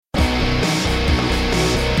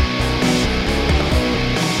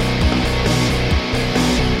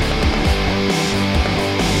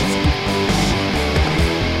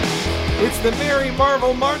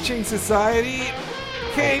Marvel Marching Society,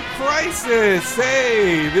 Cape Crisis.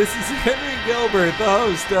 Hey, this is Henry Gilbert, the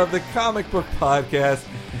host of the comic book podcast,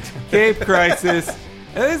 Cape Crisis.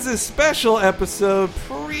 And this is a special episode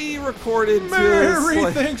pre-recorded. Merry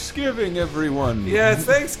Thanksgiving, everyone. Yeah, it's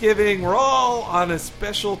Thanksgiving. We're all on a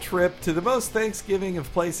special trip to the most Thanksgiving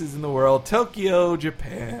of places in the world, Tokyo,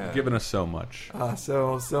 Japan. Giving us so much.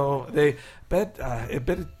 So they bet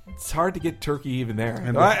it's hard to get turkey even there.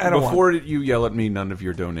 And I don't before you yell at me, none of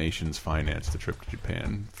your donations finance the trip to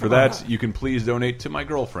Japan. For that, you can please donate to my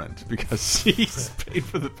girlfriend because she's paid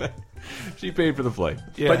for the she paid for the flight.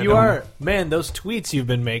 Yeah, but you are, man, those tweets you've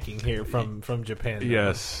been making here from Japan.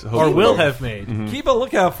 Yes. Or will have made. Mm-hmm. Keep a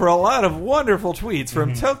lookout for a lot of wonderful tweets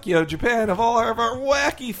from Tokyo, Japan, of all of our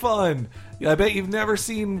wacky fun. I bet you've never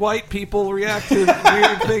seen white people react to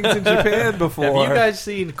weird things in Japan before. Have you guys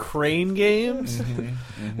seen Crane Games?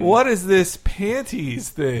 What is this panties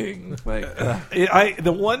thing?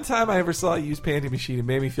 The one time I ever saw you use Panty Machine, it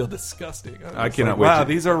made me feel disgusting. I cannot wait. Wow,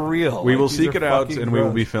 these are real. We will seek it out, and we will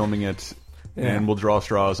be gross. filming it. Yeah. And we'll draw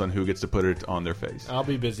straws on who gets to put it on their face. I'll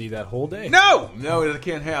be busy that whole day. No, it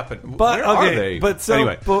can't happen. But where okay, are they? But so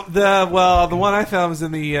anyway, the one I found was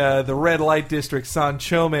in the red light district,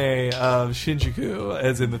 Sanchome of Shinjuku,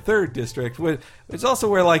 as in the 3rd district, which is also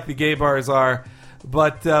where like the gay bars are.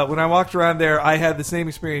 But when I walked around there, I had the same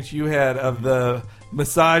experience you had of the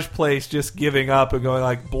massage place just giving up and going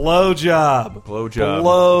like blowjob, come on,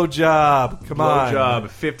 blowjob,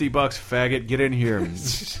 $50, faggot, get in here.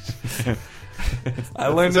 I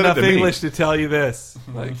learned enough English to tell you this.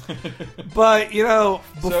 But you know,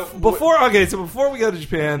 before we go to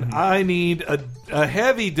Japan, I need a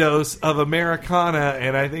heavy dose of Americana,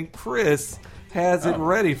 and I think Chris has it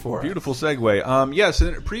ready for us. Beautiful segue. Yes,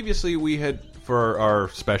 and previously we had, for our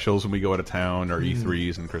specials when we go out of town, our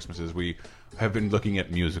E3s and Christmases, we have been looking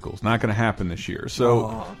at musicals. Not going to happen this year. So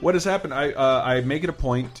what has happened? I make it a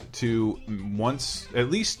point to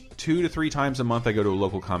at least 2 to 3 times a month, I go to a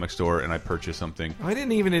local comic store and I purchase something. I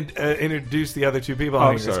didn't even introduce the other two people.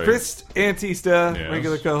 Oh, sorry. Chris Antista, yes.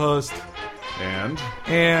 regular co-host, and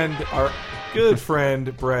our good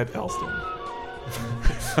friend Brett Elston.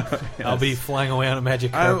 Yes. I'll be flying away on a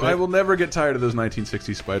magic carpet. I will never get tired of those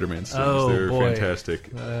 1960s Spider-Man stories. Oh, they're boy.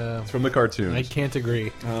 fantastic. It's from the cartoons. I can't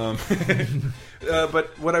agree. But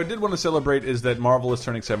what I did want to celebrate is that Marvel is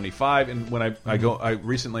turning 75, and when I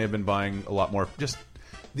recently have been buying a lot more just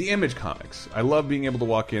the Image comics. I love being able to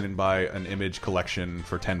walk in and buy an Image collection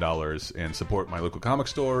for $10 and support my local comic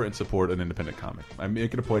store and support an independent comic. I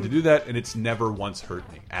make it a point to do that, and it's never once hurt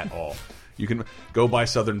me at all. You can go buy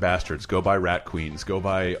Southern Bastards, go buy Rat Queens, go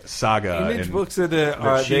buy Saga. Image books they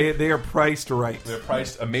are priced right. They're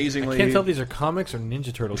priced amazingly. I can't tell if these are comics or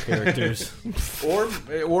Ninja Turtle characters.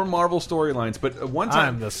 or Marvel storylines. But one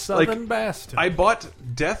time, I'm the Southern Bastard. I bought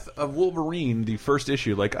Death of Wolverine, the first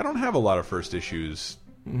issue. Like, I don't have a lot of first issues.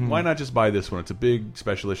 Why not just buy this one? It's a big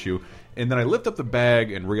special issue. And then I lift up the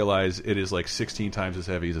bag and realize it is like 16 times as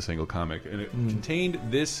heavy as a single comic. And it contained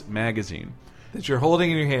this magazine that you're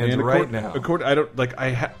holding in your hands now. I don't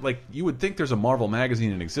you would think there's a Marvel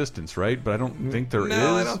magazine in existence, right? But I don't think there is.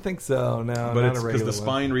 No, I don't think so. No, but not it's because the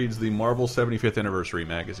spine reads the Marvel 75th Anniversary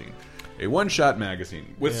magazine, a one-shot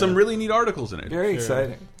magazine with some really neat articles in it. Very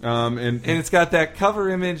exciting. And it's got that cover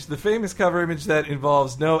image, the famous cover image that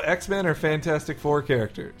involves no X-Men or Fantastic Four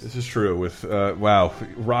characters. This is true. With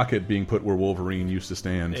Rocket being put where Wolverine used to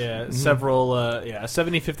stand. Yeah, several.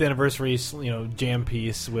 75th anniversary, jam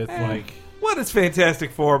piece with What does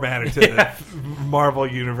Fantastic Four matter to the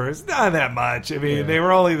Marvel universe? Not that much. I mean, they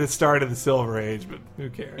were only the start of the Silver Age, but who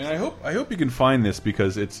cares? And I hope you can find this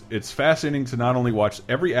because it's fascinating to not only watch.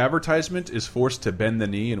 Every advertisement is forced to bend the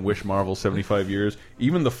knee and wish Marvel 75 years.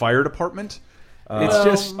 Even the fire department. It's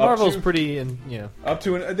just Marvel's pretty, up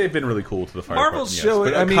to they've been really cool to the fire Marvel's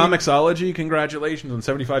department. show. But Comixology, congratulations on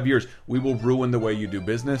 75 years. We will ruin the way you do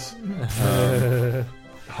business.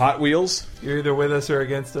 Hot Wheels. You're either with us or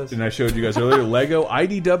against us. And I showed you guys earlier. Lego,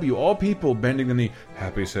 IDW, all people bending the knee.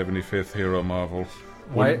 Happy 75th hero, Marvel.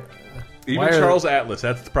 Even Charles Atlas.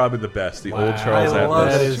 That's probably the best. The old Charles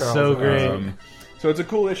Atlas. That is so great. So it's a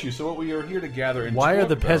cool issue. So what we are here to gather. Why are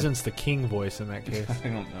the peasants the king voice in that case? I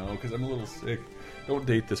don't know, because I'm a little sick. Don't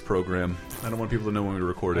date this program. I don't want people to know when we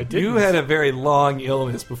record it. You had a very long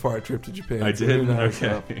illness before our trip to Japan. I did?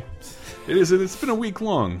 Okay. It's been a week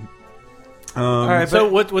long. All right. So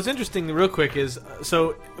what's interesting, real quick, is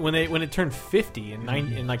when it turned 50 in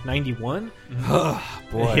 91. Oh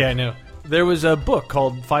boy! Yeah, I know. There was a book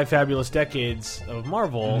called 5 Fabulous Decades of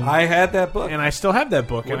Marvel. I had that book, and I still have that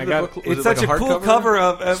book. It's such a cool cover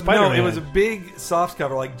of Spider-Man. No, it was a big soft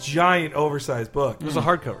cover, like giant oversized book. It was a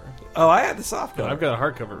hardcover. Oh, I had the soft cover. I've got a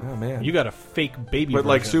hardcover. Oh man, you got a fake baby. But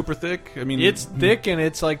like version. super thick. I mean, it's thick and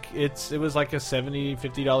it was like a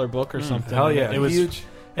 $50 book or something. Hell yeah, it was huge.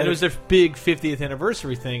 And it was their big 50th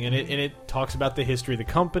anniversary thing, and it talks about the history of the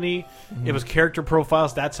company. It was character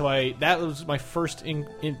profiles. That was my first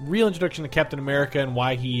real introduction to Captain America and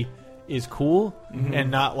why he is cool, and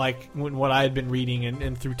not like what I had been reading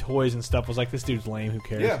and through toys and stuff was like, this dude's lame. Who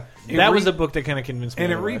cares? Yeah, that was a book that kind of convinced me.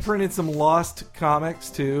 And it reprinted some Lost comics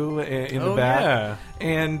too in the back. Yeah.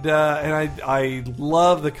 And I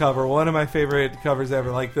love the cover. One of my favorite covers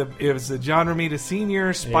ever. Like it was a John Romita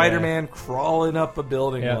Sr. Spider-Man crawling up a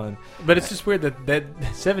building one. But it's just weird that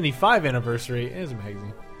 75 anniversary is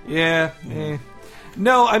amazing. Yeah.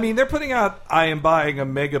 No, I mean they're putting out. I am buying a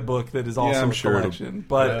mega book that is also a collection,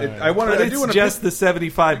 but it's just the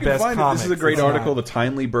 75 best comics. This is a great article, "The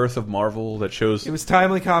Timely Birth of Marvel," that shows it was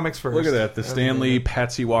Timely Comics first. Look at that, the Stanley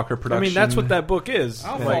Patsy Walker production. I mean, that's what that book is.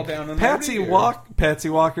 I'll fall down on Patsy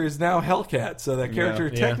Walker is now Hellcat, so that character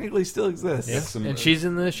technically still exists. Yes. And she's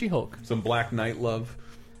in the She-Hulk. Some Black Knight love.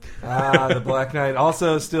 The Black Knight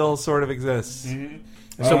also still sort of exists.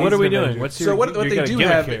 So what are we doing? What they do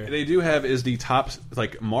have? They do have is the top,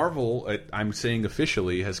 like Marvel. I'm saying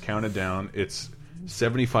officially has counted down its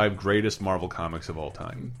 75 greatest Marvel comics of all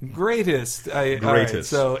time. Greatest. Right,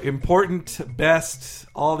 so important, best,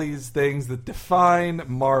 all these things that define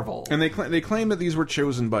Marvel. And they claim that these were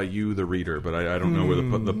chosen by you, the reader, but I don't know where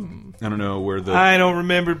I don't know where the. I don't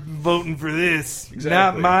remember voting for this. Exactly.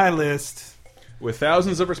 Not my list. With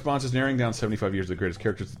thousands of responses narrowing down 75 years of the greatest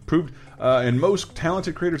characters proved, and most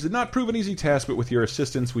talented creators did not prove an easy task, but with your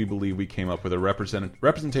assistance, we believe we came up with a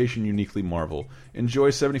representation uniquely Marvel. Enjoy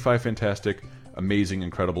 75 fantastic, amazing,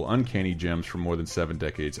 incredible, uncanny gems from more than 7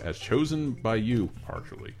 decades, as chosen by you,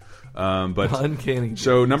 partially. But uncanny.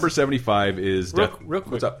 So number 75 is real quick.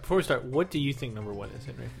 What's up? Before we start, what do you think number 1 is,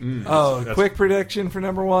 Henry? Quick prediction for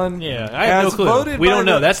number 1. Yeah, I have no clue. We don't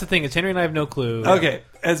know. That's the thing. It's Henry and I have no clue. Okay,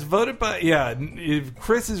 as voted by if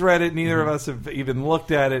Chris has read it, neither of us have even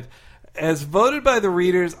looked at it. As voted by the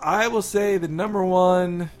readers, I will say the number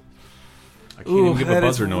 1. I can't even give a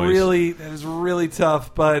buzzer noise. That is really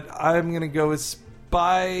tough, but I'm going to go with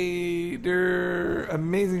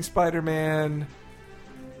Amazing Spider-Man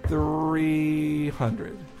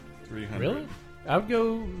 300. Really? I would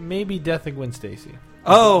go maybe Death of Gwen Stacy.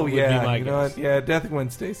 Oh, yeah. You know what? Yeah, Death of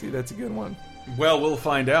Gwen Stacy. That's a good one. Well, we'll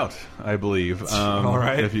find out, I believe, all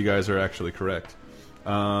right. if you guys are actually correct.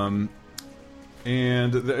 Or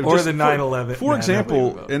the 9/11. For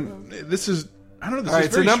example, and this is... I don't know. This all is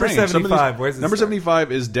right, very so number strange. 75. Where's this? Number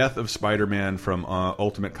 75 is Death of Spider-Man from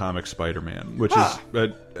Ultimate Comics Spider-Man, which is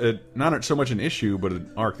not so much an issue, but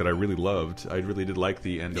an arc that I really loved. I really did like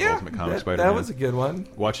the end of Ultimate Comics Spider-Man. That was a good one.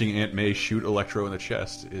 Watching Aunt May shoot Electro in the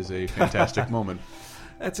chest is a fantastic moment.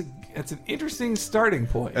 That's an interesting starting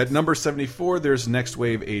point. At number 74, there's Next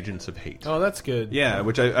Wave Agents of Hate. Oh, that's good. Yeah,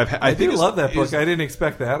 which I think love that book. I didn't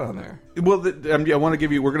expect that on there. Well, I want to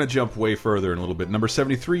give you. We're going to jump way further in a little bit. Number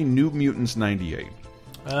 73, New Mutants 98.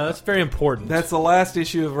 That's very important. That's the last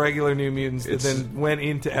issue of regular New Mutants that then went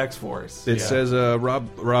into X-Force. It says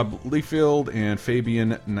Rob Liefeld and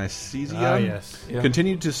Fabian Nicieza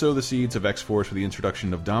continued to sow the seeds of X-Force with the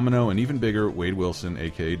introduction of Domino and even bigger Wade Wilson,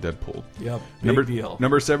 a.k.a. Deadpool. Yep, big deal.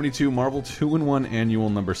 Number 72, Marvel 2-in-1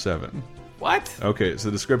 Annual number 7. What? Okay, so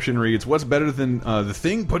the description reads, what's better than the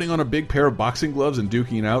Thing putting on a big pair of boxing gloves and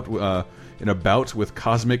duking out in a bout with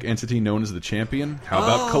cosmic entity known as the Champion? How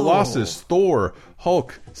about Colossus, Thor,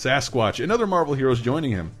 Hulk, Sasquatch, and other Marvel heroes joining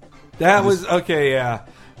him? That was, okay, yeah.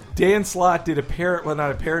 Dan Slott did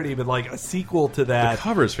not a parody, but like a sequel to that. The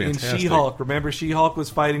cover is fantastic. In She-Hulk. Remember She-Hulk was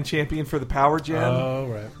fighting Champion for the Power Gem? Oh,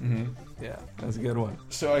 right. Mm-hmm. Yeah, that was a good one.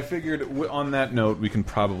 So I figured on that note, we can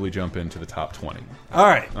probably jump into the top 20. All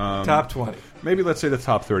right, top 20. Maybe let's say the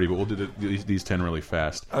top 30, but we'll do these 10 really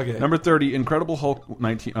fast. Okay. Number 30, Incredible Hulk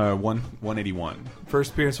 181.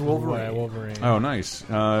 First appearance of Wolverine. Oh, nice.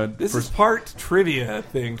 This is part trivia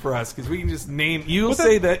thing for us, because we can just name... You'll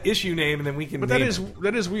say the issue name, and then we can But name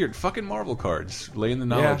that is weird. Fucking Marvel cards. Laying the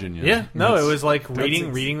knowledge in you. Yeah, no, it was like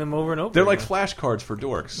reading them over and over. They're like flashcards for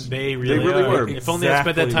dorks. They really were. If only I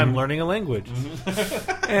spent that time learning a language.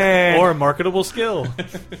 And or a marketable skill.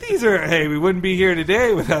 We wouldn't be here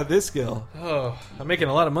today without this skill. Oh, I'm making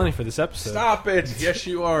a lot of money for this episode. Stop it! Yes,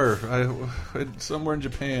 you are. Somewhere in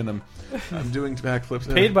Japan, I'm doing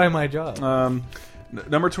backflips. Paid by my job.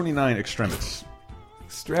 Number 29, Extremis.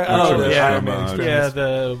 Who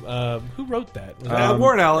wrote that?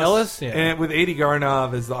 Warren Ellis. Yeah. And with Adi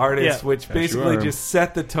Garnov as the artist, which basically just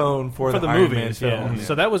set the tone for the Iron movie. Man film.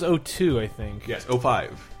 So that was 02, I think. Yes,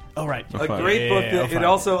 05. Oh, right. A fine. great book. That fine. it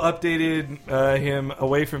also updated him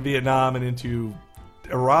away from Vietnam and into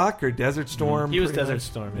Iraq or Desert Storm. He was pretty Desert much.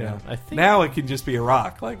 Storm, yeah. I think. Now it can just be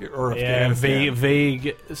Iraq, or yeah, Afghanistan.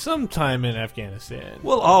 vague. Sometime in Afghanistan.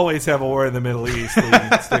 We'll always have a war in the Middle East that we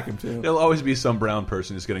can stick him to. There'll always be some brown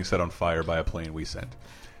person who's getting set on fire by a plane we sent.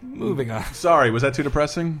 Moving on. Sorry, was that too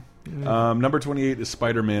depressing? Number 28 is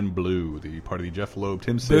Spider-Man Blue, the part of the Jeff Loeb,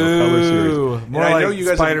 Tim Sale color series. More And like I know you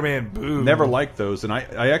guys Spider-Man Boo. never liked those, and I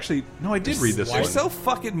actually I did read this They're one. so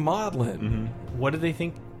fucking maudlin. What do they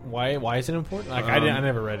think? Why is it important? Like I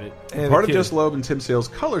never read it. And Part a of kid. Jeff Loeb and Tim Sale's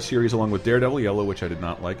color series, along with Daredevil Yellow, which I did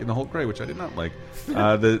not like, and The Hulk Gray, which I did not like.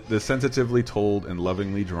 The sensitively told and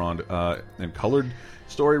lovingly drawn and colored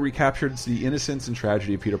story recaptures the innocence and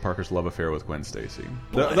tragedy of Peter Parker's love affair with Gwen Stacy.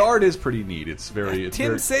 The art is pretty neat. It's very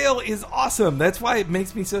Tim Sale is awesome. That's why it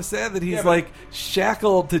makes me so sad that he's like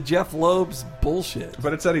shackled to Jeff Loeb's bullshit.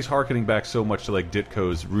 but it's that he's harkening back so much to like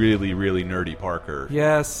Ditko's really nerdy Parker.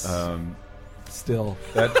 Yes. Still.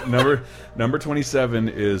 That number 27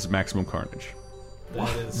 is Maximum Carnage. That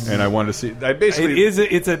is. And I wanted to see. I basically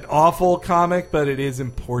It's an awful comic, but it is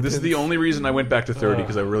important. This is the only reason I went back to 30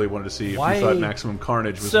 because I really wanted to see if Why- you thought Maximum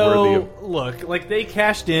Carnage was worthy So of. look, like they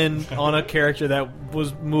cashed in on a character that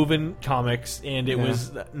was moving comics, and it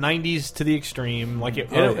was 90s to the extreme. Like and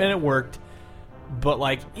it worked. But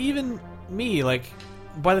like even me, like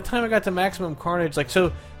by the time I got to Maximum Carnage, like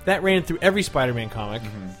so that ran through every Spider-Man comic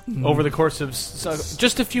over the course of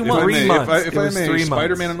just a few If I months. may, months. if It I was may, 3 months.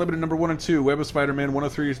 Spider-Man Unlimited number 1 and 2, Web of Spider-Man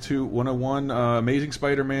 103 to 101, Amazing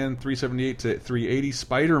Spider-Man 378 to 380,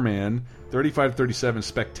 Spider-Man 35 to 37,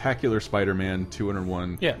 Spectacular Spider-Man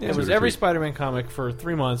 201. Yeah, it was every Spider-Man comic for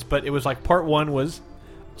 3 months, but it was like part 1 was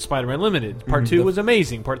Spider-Man Limited, part 2 was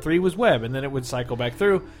Amazing, part 3 was Web, and then it would cycle back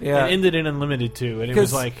through Yeah. and ended in Unlimited 2, and it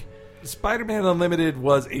was like Spider-Man Unlimited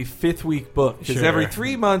was a 5th week book because Sure. every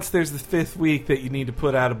 3 months there's the 5th week that you need to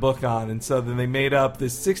put out a book on, and so then they made up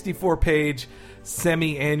this 64-page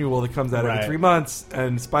semi-annual that comes out every Right. 3 months.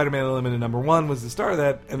 And Spider-Man Unlimited number 1 was the start of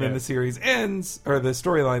that, and then Yeah. the series ends, or the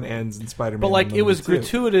storyline ends in Spider-Man. but like it was Unlimited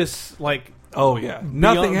 2. gratuitous, like Oh yeah,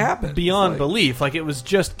 nothing beyond- happened beyond It's like- belief. Like it was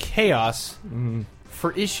just chaos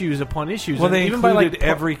for issues upon issues. Well, And they even included by like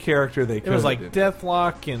every character they it could. was like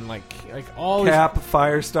Deathlock and like all Cap,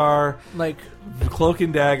 Firestar, these, like Cloak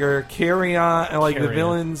and Dagger, Carry On, and like the Carry On.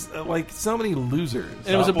 villains, like so many losers.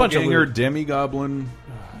 and it was a bunch of Doppelganger, losers. Demi-Goblin.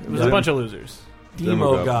 It was a bunch of losers.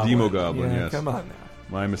 Demo Goblin. Demo Goblin, yeah, yes. Come on now.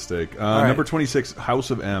 My mistake. right. Number 26,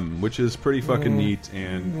 House of M, which is pretty fucking neat.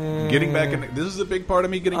 And getting back in, this is a big part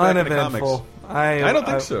of me getting back into comics. Uneventful. I don't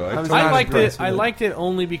think so. I, was I not liked it. impressed with I liked it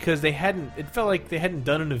only because they hadn't. It felt like they hadn't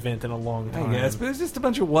done an event in a long I time. guess, but it was just a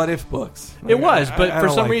bunch of what if books. It was, but I for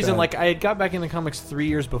don't some like reason, that. like I had got back into comics 3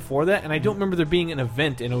 years before that, and I don't remember there being an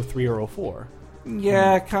event in 03 or 04.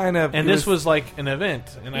 yeah, kind of. And It this was like an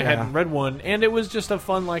event, and I Yeah. hadn't read one, and it was just a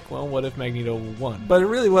fun, like, well, what if Magneto won? but it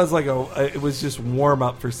really was like it was just warm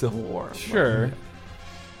up for Civil War. Sure,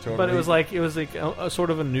 Totally. but it was like a sort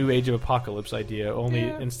of a new age of apocalypse idea. Only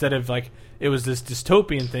instead of like it was this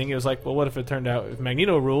dystopian thing, it was like, well, what if it turned out if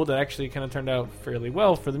Magneto ruled? It actually kind of turned out fairly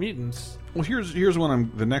well for the mutants. Well, here's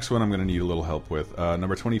one. The next one I'm going to need a little help with.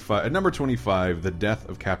 Number 25. At number 25, the death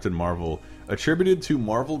of Captain Marvel, attributed to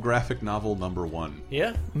Marvel graphic novel number 1.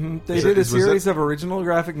 Yeah, They Is did it- a was series that- of original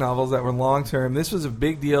graphic novels that were long term. This was a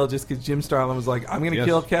big deal just because Jim Starlin was like, "I'm going to Yes.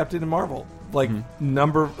 kill Captain Marvel." Like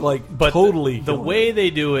but totally. the kill way him. they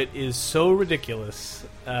do it is so ridiculous.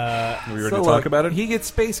 We were So, to talk about it. He gets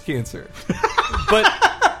space cancer, But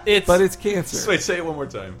it's cancer. Wait, say it one more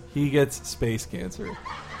time. He gets space cancer.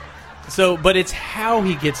 but it's how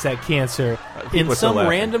he gets that cancer. In What's some the laughing?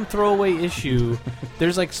 random throwaway issue,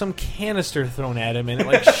 there's like some canister thrown at him, and it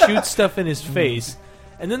like shoots stuff in his face.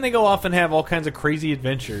 And then they go off and have all kinds of crazy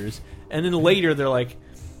adventures. And then later they're like,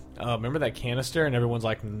 "Oh, remember that canister?" And everyone's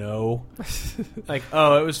like, "No." Like,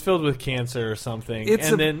 "Oh, it was filled with cancer or something."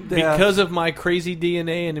 It's and a- then yeah. because of my crazy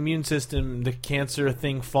DNA and immune system, the cancer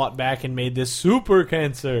thing fought back and made this super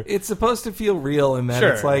cancer. It's supposed to feel real in that Sure.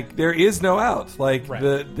 it's like there is no out. Like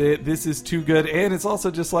Right. this is too good, and it's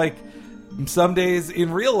also just like some days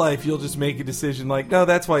in real life you'll just make a decision like, no,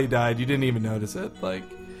 that's why you died. You didn't even notice it. Like,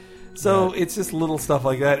 so it's just little stuff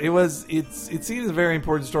like that. It seems a very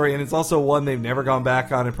important story, and it's also one they've never gone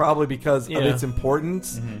back on, and probably because of Yeah. its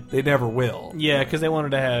importance, they never will. Yeah, because they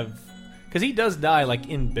wanted to have... Because he does die, like,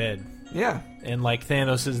 in bed. Yeah. And, like,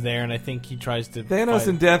 Thanos is there, and I think he tries to... Thanos fight-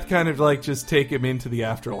 and Death kind of like just take him into the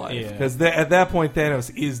afterlife Yeah. because at that point Thanos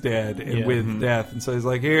is dead and Yeah. with Death, and so he's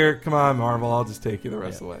like, "Here, come on, Marvel, I'll just take you the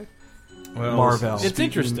rest of the way." Well, Marvel. It's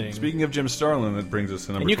interesting. Speaking of Jim Starlin, that brings us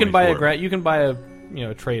to number And you can buy 24. you can buy a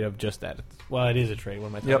a trade of just that. Well, it is a trade. What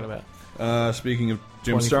am I talking about? Speaking of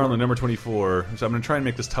Jim 24. Starlin, number 24. So I'm going to try and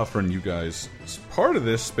make this tougher on you guys. Part of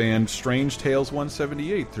this spanned Strange Tales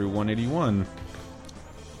 178 through 181.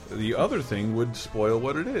 The other thing would spoil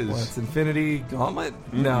what it is. What's Infinity Gauntlet?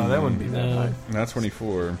 No, that wouldn't be that No. high. Not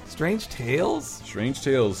 24. Strange Tales? Strange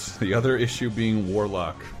Tales. The other issue being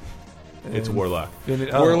Warlock. It's Warlock.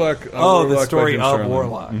 Warlock. Warlock The by story Jim of Starlin.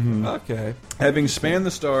 Warlock. Mhm. Okay. Having spanned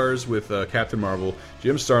the stars with Captain Marvel,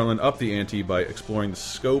 Jim Starlin upped the ante by exploring the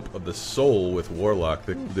scope of the soul with Warlock.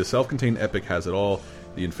 The self-contained epic has it all: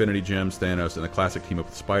 the Infinity Gems, Thanos, and the classic team up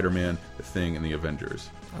with Spider-Man, the Thing, and the Avengers.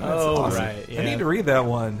 That's Oh, awesome. right, yeah. I need to read that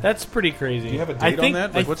one. That's pretty crazy. Do you have a I date on think,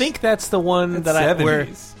 that? Like, I what's- think that's the one That's where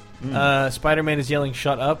 70s. Spider-Man is yelling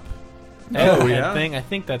 "Shut up." Oh, That yeah? thing. I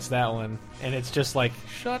think that's that one, and it's just like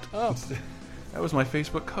 "Shut up." That was my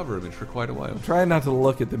Facebook cover image for quite a while. Try not to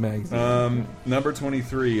look at the magazine. Number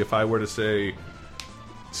 23, if I were to say,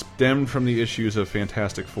 stemmed from the issues of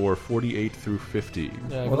Fantastic Four 48 through 50.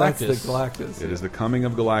 Well, that's the Galactus. It is the coming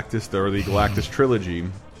of Galactus, or the Galactus trilogy.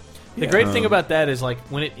 The great thing about that is like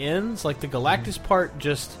when it ends, like the Galactus part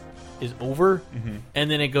just is over, and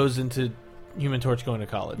then it goes into Human Torch going to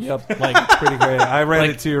college. Yep. Like Pretty great. I read Like,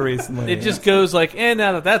 it too recently. it just goes like, and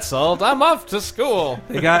now that that's solved, I'm off to school.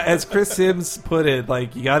 They got, as Chris Sims put it,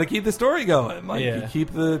 like you got to keep the story going. Like Yeah. you keep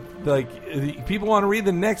people want to read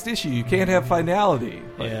the next issue. You can't have finality.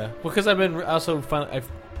 Like, Yeah, because I've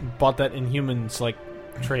bought that Inhumans like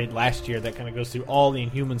trade last year that kind of goes through all the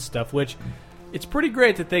Inhumans stuff, which it's pretty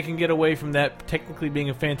great that they can get away from that technically being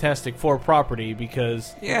a Fantastic Four property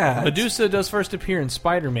because Yeah, Medusa does first appear in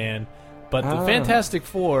Spider-Man, but the Fantastic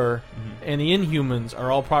Four and the Inhumans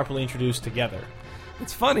are all properly introduced together.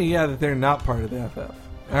 it's funny, yeah, that they're not part of the FF.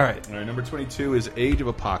 All right, All right, number 22 is Age of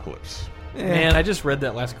Apocalypse. Man, I just read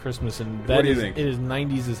that last Christmas, and What do you is think? it is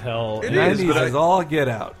 90s as hell. It And is, 90s but is all get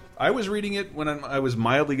out. I was reading it when I was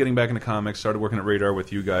mildly getting back into comics, started working at Radar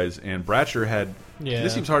with you guys, and Bratcher had... Yeah.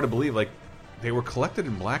 This seems hard to believe, like, they were collected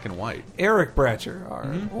in black and white. Eric Bratcher, our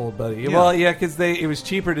old buddy. Yeah. Well, yeah, because it was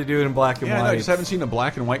cheaper to do it in black and Yeah, no, white. I just haven't seen a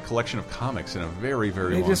black and white collection of comics in a very,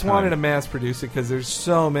 very They long just time. wanted to mass produce it because there's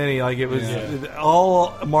so many. Like it was Yeah.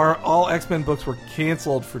 all X-Men books were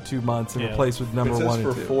canceled for 2 months and Yeah. replaced with It number says 1 for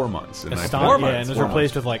and 2. 4 months. And I- Aston- 4 yeah, months, and it was 4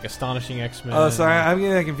 replaced with like Astonishing X-Men. Oh, sorry, I'm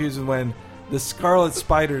getting that confused with when the Scarlet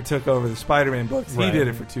Spider took over the Spider-Man books. Right. He did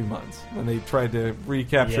it for 2 months when they tried to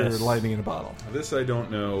recapture Yes. Lightning in a Bottle. This I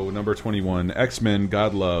don't know. Number 21, X-Men,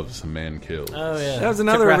 God Loves, Man Kills. Oh yeah, That was It's a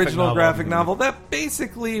another graphic original novel. graphic novel that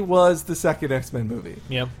basically was the second X-Men movie.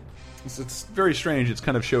 Yep. It's very strange. It's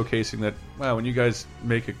kind of showcasing that, wow, when you guys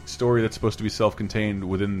make a story that's supposed to be self-contained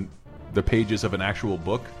within the pages of an actual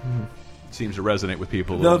book, it seems to resonate with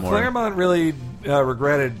people a Though little more. Claremont really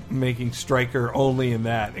regretted making Stryker only in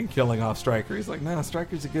that and killing off Stryker. He's like, no,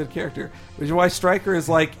 Stryker's a good character. Which is why Stryker is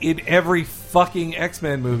like in every fucking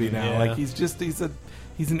X-Men movie now. Yeah. Like he's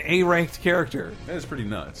an A-ranked character. That is pretty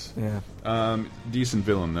nuts. Yeah. Decent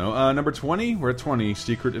villain, though. Number 20, we're at 20,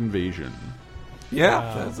 Secret Invasion.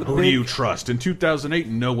 Yeah. That's a Who big, do you trust? In 2008,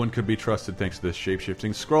 no one could be trusted thanks to this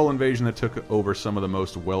shape-shifting Skrull invasion that took over some of the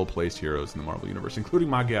most well-placed heroes in the Marvel Universe, including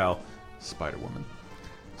my gal, Spider-Woman.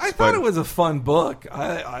 I thought it was a fun book.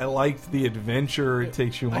 I liked the adventure it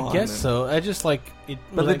takes you on. I guess and- so. I just like it.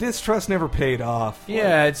 But like, the distrust never paid off.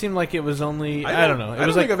 yeah, it seemed like it was only. I don't know. It I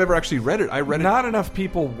was don't like think I've ever actually read it. I read it. Not enough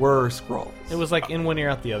people were Skrulls. it was like in one ear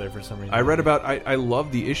out the other for some reason. I read about. I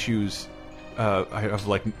love the issues. I have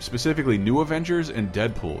like specifically New Avengers and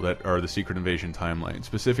Deadpool that are the Secret Invasion timeline.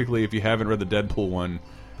 Specifically, if you haven't read the Deadpool one,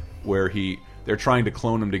 where they're trying to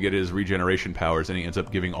clone him to get his regeneration powers, and he ends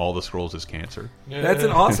up giving all the Skrulls his cancer. That's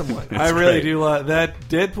an awesome one. I really great. do love that.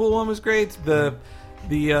 Deadpool one was great. The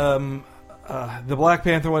Black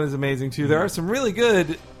Panther one is amazing too. There are some really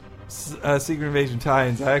good Secret Invasion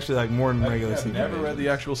tie-ins. I actually like more than regular I've Secret never Invasion. read the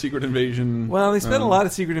actual Secret Invasion. Well, they spent a lot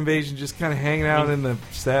of Secret Invasion just kind of hanging out in the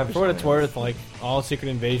Savage. For what it's Land. worth, like all Secret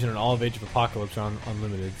Invasion and all of Age of Apocalypse are on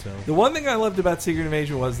Unlimited. So The one thing I loved about Secret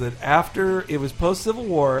Invasion was that after it was post Civil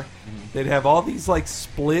War, they'd have all these like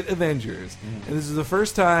split Avengers, and this is the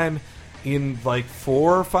first time in like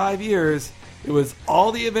 4 or 5 years. It was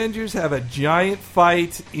all the Avengers have a giant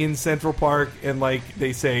fight in Central Park, and like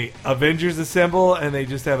they say Avengers assemble, and they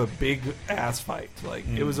just have a big ass fight. Like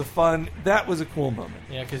it was a fun. That was a cool moment.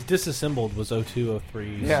 yeah, because Disassembled was 02,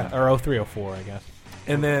 03, Yeah. or 03, 04, I guess.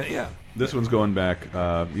 And then yeah, This one's going back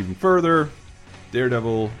even further.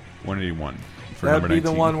 Daredevil 181 for that'd number be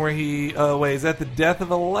 19. the one where he. Wait, is that the death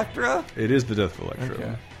of Elektra? It is the death of Electro. Okay.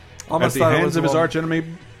 At Almost the thought it hands was of his the one- archenemy,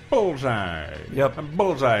 Bullseye. Yep.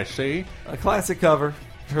 Bullseye, see? A classic cover.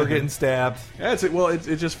 Her getting stabbed. That's it. Well, it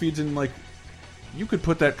just feeds in, like, you could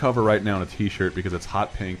put that cover right now on a T-shirt because it's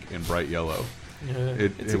hot pink and bright yellow.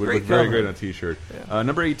 It would look very great on a T-shirt. Yeah.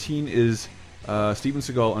 Number 18 is Steven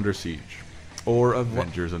Seagal Under Siege, or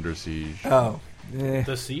Avengers Under Siege. Oh,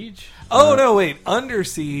 The Siege. Oh no, wait, Under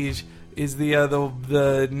Siege is the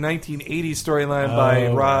 1980s storyline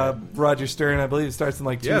by Roger Stern. I believe it starts in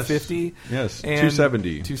like 250. Yes, and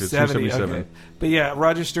 270. 277. Okay. But yeah,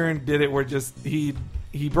 Roger Stern did it where just he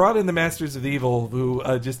brought in the Masters of Evil, who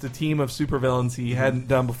just a team of supervillains he hadn't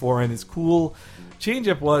done before, and his cool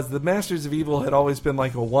change-up was the Masters of Evil had always been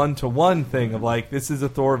like a one-to-one thing of like, this is a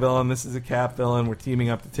Thor villain, this is a Cap villain, we're teaming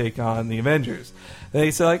up to take on the Avengers.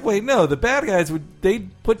 They said like, wait, no, the bad guys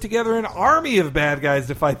they'd put together an army of bad guys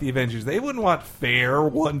to fight the Avengers. They wouldn't want fair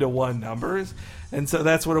one-to-one numbers. And so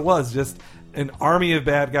that's what it was, just an army of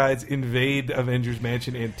bad guys invade Avengers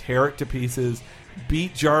Mansion and tear it to pieces,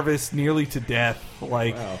 beat Jarvis nearly to death,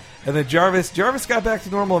 like, wow. And then Jarvis got back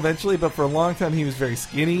to normal eventually, but for a long time he was very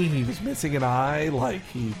skinny. He was missing an eye, like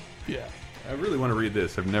yeah. I really want to read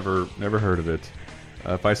this. I've never heard of it.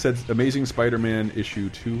 If I said Amazing Spider-Man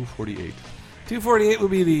issue 248. 248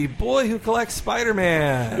 would be the boy who collects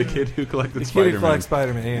Spider-Man. The kid who collected Spider-Man. The kid who collects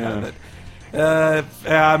Spider-Man. Yeah. But,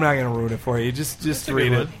 I'm not going to ruin it for you. Just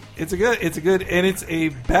read it. It's a good, and it's a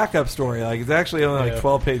backup story. Like, it's actually only like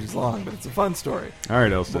 12 pages long, but it's a fun story. All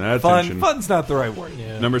right, Elston, attention. Fun's not the right word.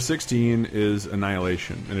 Yeah. Number 16 is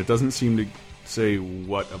Annihilation, and it doesn't seem to say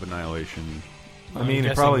what of Annihilation. I mean,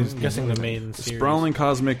 it probably guessing the main series. Sprawling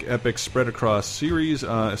cosmic epic spread across series,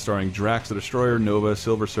 starring Drax the Destroyer, Nova,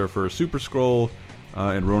 Silver Surfer, Super Skrull,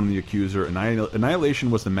 and Ronan the Accuser.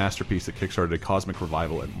 Annihilation was the masterpiece that kickstarted a cosmic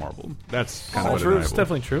revival at Marvel. That's kind of true. It's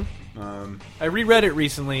definitely true. I reread it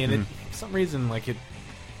recently, and for some reason, like, it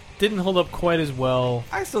didn't hold up quite as well.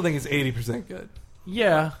 I still think it's 80% good.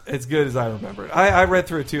 Yeah, it's good as I remember it. I read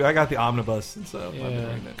through it too. I got the omnibus, and so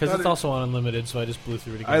because it's also on Unlimited, so I just blew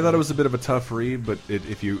through it again. I thought it was a bit of a tough read, but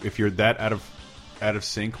if you're that out of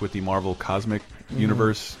sync with the Marvel cosmic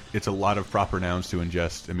universe, it's a lot of proper nouns to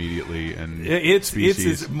ingest immediately, and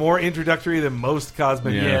it's more introductory than most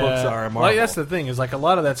cosmic books are. Marvel. Well, that's the thing, is like a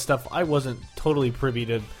lot of that stuff I wasn't totally privy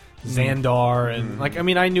to. Xandar and like, I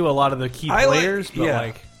mean, I knew a lot of the key players, but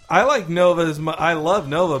like, I like Nova I love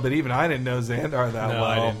Nova, but even I didn't know Xandar that well.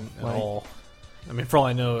 I didn't at all. I mean, for all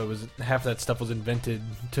I know, it was half that stuff was invented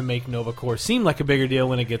to make Nova Corps seem like a bigger deal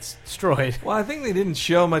when it gets destroyed. Well, I think they didn't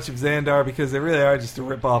show much of Xandar because they really are just a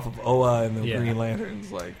rip-off of Oa and the Green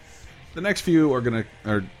Lanterns. Like, the next few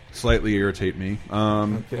are slightly irritate me.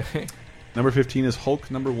 Okay. Number 15 is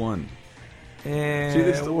Hulk number 1.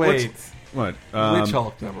 And wait. What? Which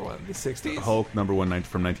Hulk number 1? The 60s? Hulk number 1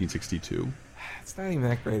 from 1962. It's not even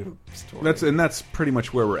that great of a story. That's pretty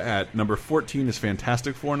much where we're at. Number 14 is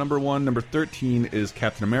Fantastic Four number 1. Number 13 is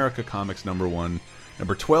Captain America Comics number 1.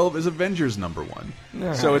 Number 12 is Avengers number 1.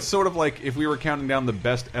 Right. So it's sort of like if we were counting down the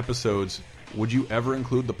best episodes, would you ever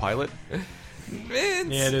include the pilot?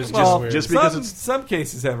 It is just because some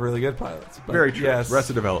cases have really good pilots. But very true. Yes.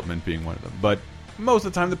 Arrested Development being one of them, but most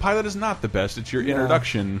of the time the pilot is not the best. It's your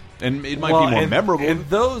introduction, and it might be more memorable. And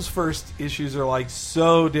those first issues are like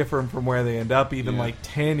so different from where they end up, even like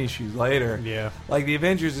 10 issues later. Yeah, like the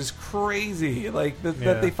Avengers is crazy. Like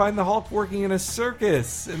that they find the Hulk working in a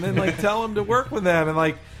circus, and then like tell him to work with them, and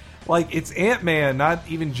like it's Ant-Man, not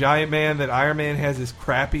even Giant Man. That Iron Man has his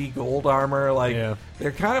crappy gold armor. Like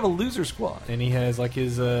they're kind of a loser squad. And he has like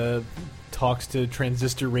his talks to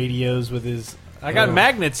transistor radios with his. I got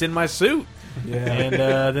magnets in my suit. Yeah,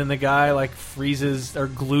 and then the guy like freezes or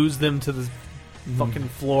glues them to the fucking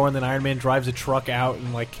floor, and then Iron Man drives a truck out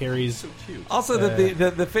and like carries. So cute. Also,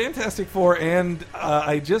 the Fantastic Four, and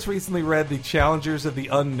I just recently read the Challengers of the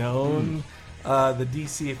Unknown, the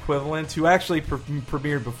DC equivalent, who actually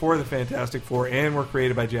premiered before the Fantastic Four and were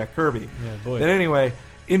created by Jack Kirby. Yeah, boy. But anyway,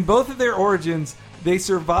 in both of their origins, they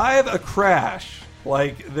survive a crash.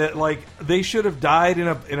 Like they should have died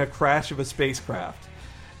in a crash of a spacecraft.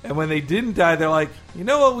 And when they didn't die, they're like, you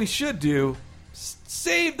know what we should do?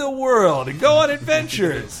 Save the world and go on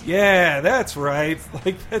adventures. Yeah, that's right.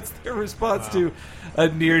 Like, that's their response to a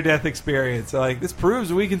near-death experience. Like, this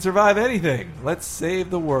proves we can survive anything. Let's save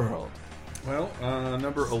the world. Well,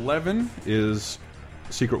 number 11 is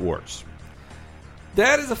Secret Wars.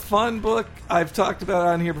 That is a fun book. I've talked about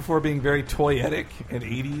it on here before being very toyetic and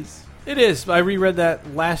 80s. It is. I reread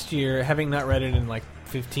that last year, having not read it in like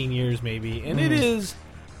 15 years maybe. And it is...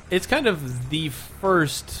 It's kind of the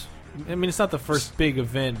first. I mean, it's not the first big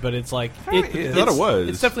event, but it's like I thought it was.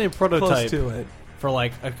 It's definitely a prototype to it for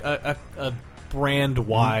like a brand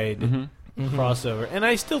wide crossover, and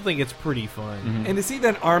I still think it's pretty fun. And to see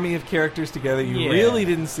that army of characters together, you Yeah. really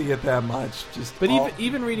didn't see it that much. Just But all-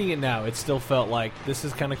 even reading it now, it still felt like this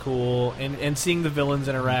is kind of cool, and seeing the villains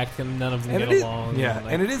interact and none of them and get it is, along. yeah,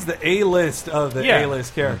 like- and it is the A-list of the Yeah.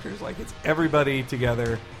 A-list characters. Like it's everybody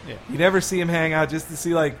together. Yeah. You never see them hang out just to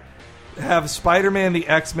see like have Spider-Man, the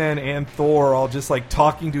X-Men, and Thor all just like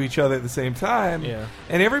talking to each other at the same time. Yeah.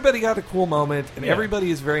 And everybody got a cool moment, and Yeah.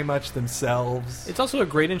 everybody is very much themselves. It's also a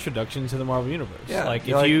great introduction to the Marvel Universe. Yeah, Like,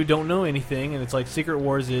 you're if like- you don't know anything, and it's like Secret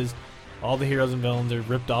Wars is all the heroes and villains are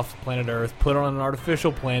ripped off planet Earth, put on an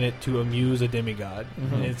artificial planet to amuse a demigod.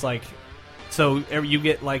 And it's like, so you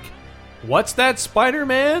get like, what's that,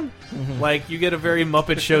 Spider-Man? Like, you get a very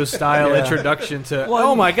Muppet Show style Yeah. introduction to, Well,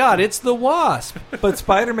 oh my god, it's the Wasp. But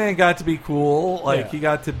Spider-Man got to be cool. Like Yeah. he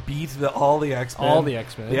got to beat all the X-Men. All the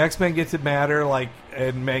X-Men. The X-Men get to matter. Like,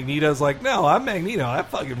 and Magneto's like, no, I'm Magneto. I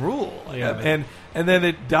fucking rule. Like, Yeah. and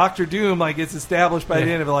then Doctor Doom like gets established by the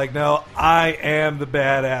Yeah. end of it. Like, no, I am the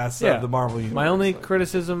badass Yeah. of the Marvel universe. My only Like,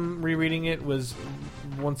 criticism rereading it was,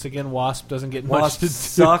 once again, Wasp doesn't get Wasp much to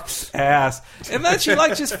sucks ass, and then she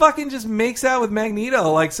like just fucking just makes out with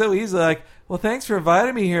Magneto like so easily. Like, well, thanks for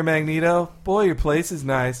inviting me here, Magneto. Boy, your place is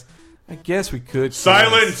nice. I guess we could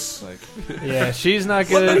Silence! Like, Yeah, she's not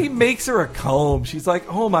well, then good. he makes her a comb. She's like,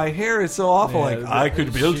 "Oh, my hair is so awful." Yeah, like, I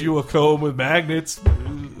could build she- you a comb with magnets.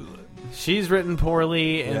 She's written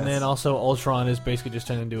poorly, and Yes. then also Ultron is basically just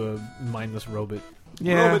turned into a mindless robot.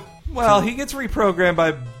 Yeah. Robot. Well, he gets reprogrammed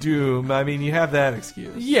by Doom. I mean, you have that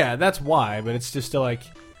excuse. Yeah, that's why, but it's just still like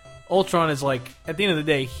Ultron is like, at the end of the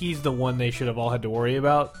day, he's the one they should have all had to worry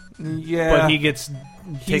about, Yeah, but he gets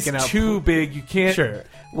he's taken out. too big. You can't. Sure.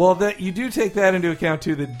 Well, that you do take that into account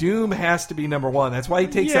too. That Doom has to be number one. That's why he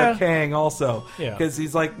takes Yeah. out Kang also. Yeah. Because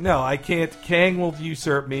he's like, no, I can't. Kang will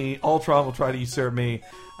usurp me. Ultron will try to usurp me.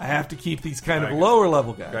 I have to keep these kind of All right, lower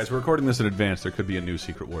level guys. Guys, we're recording this in advance. There could be a new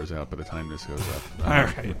Secret Wars out by the time this goes up. All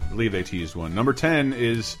right. I believe they teased one. Number 10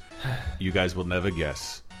 is, you guys will never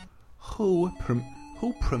guess, who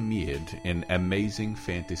premiered in Amazing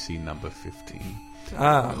Fantasy number 15?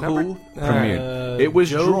 Who premiered? It was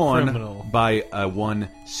Joe drawn Criminal. by one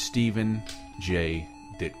Stephen J.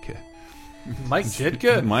 Ditka. Mike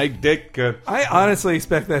Ditka. Mike Ditka. I honestly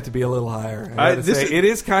expect that to be a little higher. I gotta This say. is- It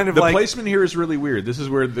is kind of The like placement here is really weird. This is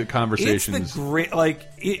where the it's conversations. the great like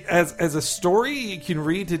as a story you can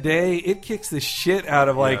read today. It kicks the shit out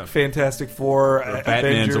of like Yeah. Fantastic Four,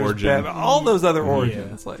 Batman's Avengers, origin. all those other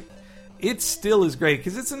origins. Like it still is great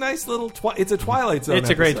because it's a nice little. It's a Twilight Zone. It's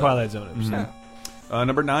a great episode. Twilight Zone episode. Yeah.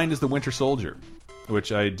 Number 9 is the Winter Soldier,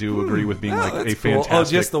 which I do agree with being Oh, like that's a cool. fantastic. Oh,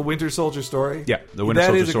 just the Winter Soldier story. Yeah, the Winter That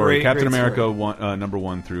Soldier is a story. great, Captain great America story. number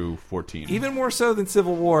 1 through 14. Even more so than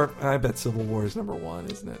Civil War. I bet Civil War is number one,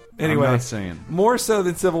 isn't it? Anyway, I'm not saying. more so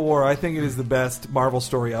than Civil War. I think it is the best Marvel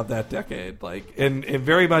story of that decade. Like, and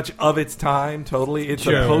very much of its time. Totally, it's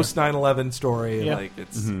Sure. a post 9/11 story. Yeah. Like,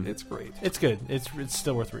 it's great. It's good. It's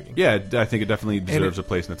still worth reading. Yeah, I think it definitely deserves a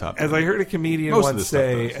place in the top. As I heard a comedian Most of once this stuff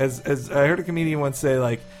say, does. as I heard a comedian once say,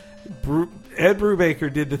 like. Ed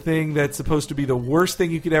Brubaker did the thing that's supposed to be the worst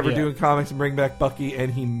thing you could ever Yeah. do in comics and bring back Bucky,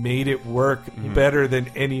 and he made it work better than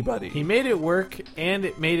anybody. He made it work, and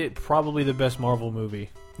it made it probably the best Marvel movie.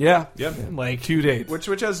 Yeah. Yep. Like, To date. which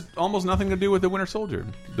has almost nothing to do with the Winter Soldier.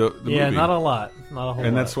 The yeah, movie. not a lot, not a whole lot.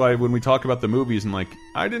 And that's why when we talk about the movies and like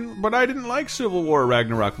I didn't like Civil War or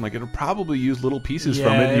Ragnarok, I'm like it'll probably use little pieces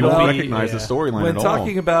from Yeah, it. You it'll don't be- recognize the yeah. storyline When at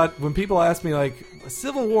talking all. about when people ask me like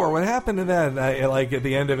Civil War, what happened to that? And I like at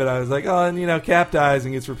the end of it, I was like, oh, and you know, Cap dies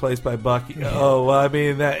and gets replaced by Bucky. Oh, well, I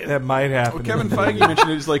mean that might happen. Well, Kevin Feige mentioned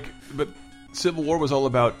it is like, but Civil War was all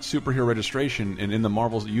about superhero registration, and in the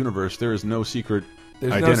Marvel universe, there is no secret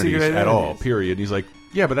There's no identities secret at all. identities. Period. He's like,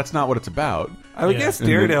 yeah, but that's not what it's about. I would Yeah. guess And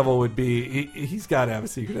then- Daredevil would be. He's got to have a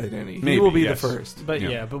secret identity. he Maybe, will be yes. the first. But Yeah.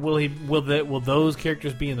 yeah, but will those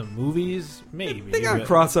characters be in the movies? Maybe. They got to but,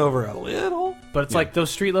 cross over a little. but it's like those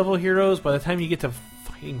street level heroes. By the time you get to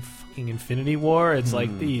fighting fucking Infinity War, it's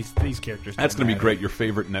like these characters. That's going to be great. Your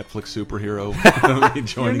favorite Netflix superhero. Your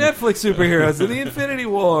joining. Netflix superheroes in the Infinity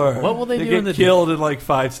War. What will they do get in the- killed in like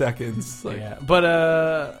 5 seconds. Like, Yeah, but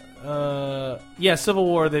yeah, Civil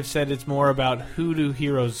War. They've said it's more about who do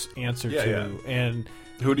heroes answer Yeah, to, yeah. and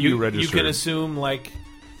Who do you register? You can assume like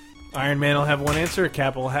Iron Man will have one answer,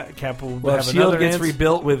 Cap will Well, have Shield another gets answer.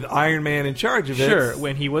 rebuilt with Iron Man in charge of it. Sure,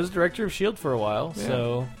 when he was director of Shield for a while, Yeah.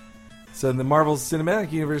 so So in the Marvel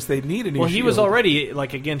Cinematic Universe, they need a new. well, he was Shield. already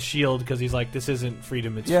like against Shield because he's like, this isn't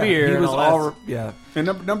freedom, it's Yeah, fear. he and was all that. all. Yeah,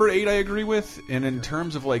 And number 8, I agree with. And in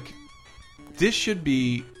terms of like, this should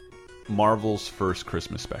be Marvel's first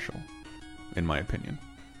Christmas special, in my opinion.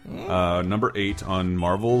 Number 8 on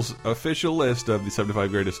Marvel's official list of the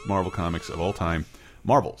 75 greatest Marvel comics of all time,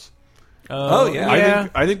 Marvels. Oh yeah.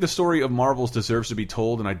 I think the story of Marvels deserves to be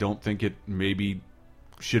told, and I don't think it maybe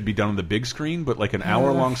should be done on the big screen, but like an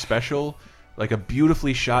hour-long special, like a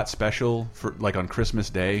beautifully shot special for like on Christmas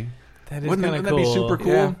Day. That is Wouldn't that be super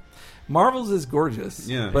cool? Yeah. Marvel's is gorgeous.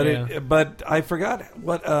 Yeah. But but I forgot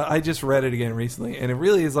what I just read it again recently, and it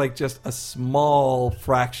really is like just a small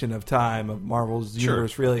fraction of time of Marvel's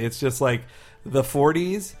universe. Really, it's just like the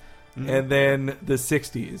 40s. And then the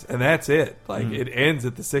 60s, and that's it. Like it ends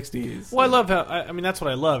at the 60s. Well, I love how. I mean, that's what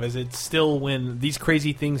I love. Is it's still when these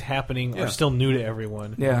crazy things happening are still new to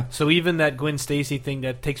everyone. Yeah. So even that Gwen Stacy thing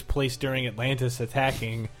that takes place during Atlantis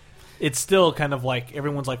attacking, it's still kind of like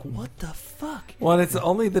everyone's like, "What the fuck?" Well, and it's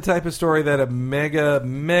only the type of story that a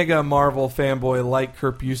mega Marvel fanboy like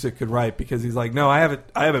Kurt Busiek could write, because he's like, no, I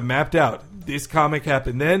have it mapped out. This comic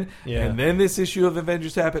happened then, and then this issue of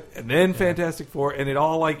Avengers happened, and then Fantastic Four, and it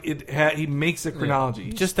all like he makes a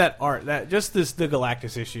chronology. Just that art, the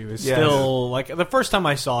Galactus issue is still like the first time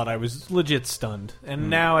I saw it, I was legit stunned, and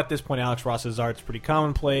now at this point, Alex Ross's art's pretty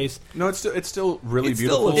commonplace. No, it's still really It still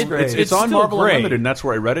beautiful. looks great. It's on still Marvel great. Unlimited, and that's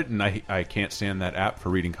where I read it. And I can't stand that app for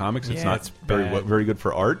reading comics. It's Yeah, not it's very bad. good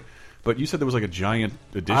for art. But you said there was like a giant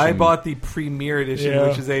edition. I bought the Premier Edition, Yeah.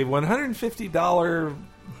 which is a $150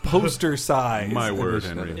 poster size. My word,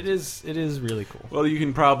 edition of Henry. it. It is really cool. Well, you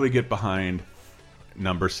can probably get behind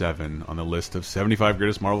number 7 on the list of 75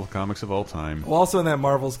 greatest Marvel comics of all time. Well, also in that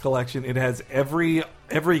Marvel's collection, it has every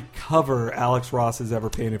cover Alex Ross has ever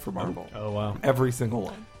painted for Marvel. Oh wow. Every single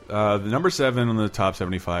one. The number 7 on the top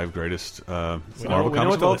 75 greatest Marvel we know comics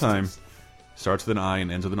what of the all list time is. starts with an I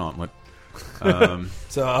and ends with an omelet.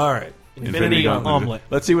 So, all right. Infinity Omelet.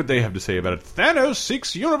 Let's see what they have to say about it. Thanos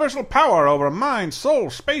seeks universal power over mind, soul,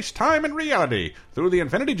 space, time, and reality through the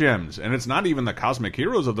Infinity Gems, and it's not even the cosmic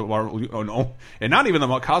heroes of the Marvel. Oh no! And not even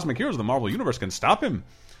the cosmic heroes of the Marvel universe can stop him.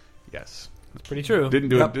 Yes, It's pretty true. didn't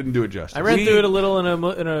do it justice. I ran through it a little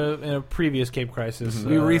in a previous Cape Crisis.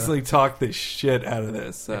 We recently talked the shit out of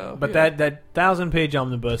this. So. But that 1,000-page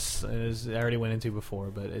omnibus is I already went into before,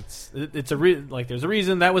 but it's there's a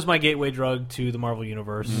reason that was my gateway drug to the Marvel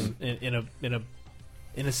universe in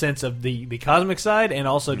a sense of the cosmic side, and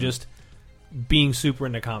also just being super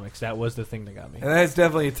into comics. That was the thing that got me. And that's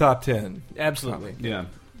definitely a top 10. Absolutely. Yeah,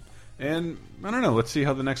 and I don't know. Let's see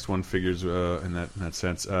how the next one figures in that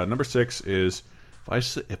sense. Number 6 is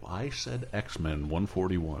if I said X-Men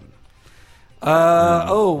 141.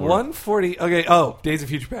 140. Okay. Oh, Days of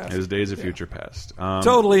Future Past. Is Days of Future Past.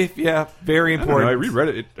 Totally. Yeah. Very I don't important.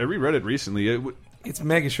 know, I reread it recently. It's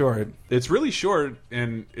mega short. It's really short,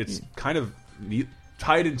 and it's kind of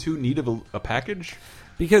tied in too neat of a package.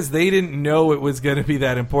 Because they didn't know it was going to be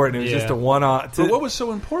that important. It was just a one-off. But what was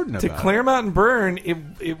so important to about it? Claremont and Byrne?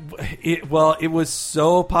 It was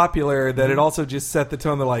so popular that it also just set the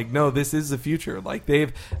tone. They're like, no, this is the future. Like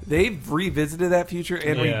they've revisited that future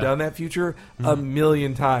and redone that future a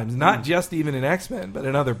million times. Not just even in X-Men, but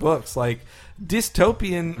in other books. Like a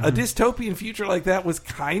dystopian future like that was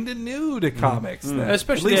kind of new to comics. Then.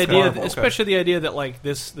 Especially At the least idea, Marvel. especially the idea that like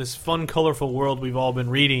this fun, colorful world we've all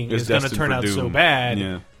been reading is going to destined turn for out so doom. bad.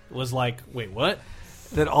 Yeah. Was like, wait, what?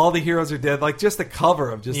 that all the heroes are dead. Like just the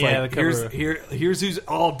cover of just Yeah, like the cover. here's who's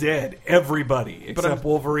all dead. Everybody except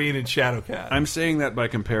Wolverine and Shadowcat. I'm saying that by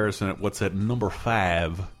comparison. What's at number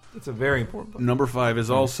 5? It's a very important book. Number 5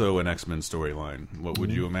 is also an X-Men storyline. What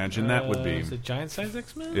would you imagine that would be? Is it Giant Size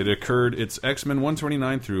X-Men? It occurred. It's X-Men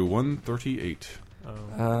 129 through 138.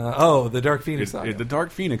 The Dark Phoenix saga. The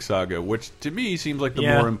Dark Phoenix saga, which to me seems like the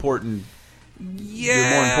Yeah. more important. Yeah,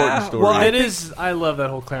 the more important story. Well, It is. I love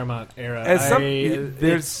that whole Claremont era.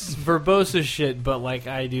 There's verbose as shit, but like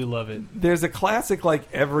I do love it. there's a classic like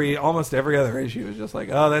almost every other issue is just like,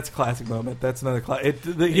 oh, that's a classic moment. That's another classic.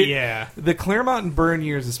 Yeah. The Claremont and Byrne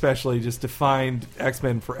years especially just defined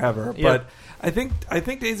X-Men forever. Yep. But I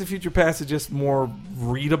think Days of Future Past is just more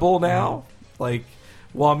readable now. Like,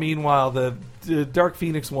 while meanwhile the Dark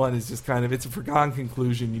Phoenix one is just kind of it's a foregone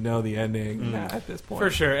conclusion. You know the ending at this point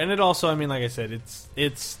For sure, and it also, I mean, like I said,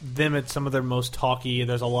 it's them at some of their most talky.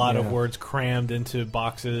 There's a lot of Yeah. words crammed into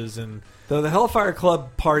boxes, and Though the Hellfire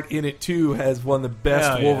Club part in it too has one of the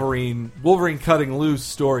best Oh, yeah. Wolverine cutting loose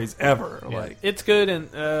stories ever. Like it's good, and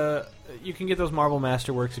you can get those Marvel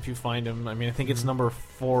Masterworks if you find them. I mean, I think it's number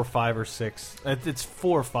 4, 5, or 6. It's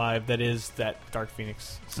 4 or 5. That is that Dark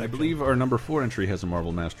Phoenix I section. believe our number 4 entry has a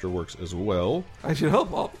Marvel Masterworks as well. I should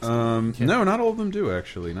hope all. No, not all of them do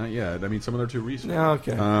actually. Not yet. I mean, some of them are too recent. No,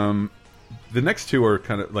 okay. The next two are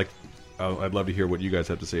kind of like. I'd love to hear what you guys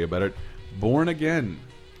have to say about it. Born Again.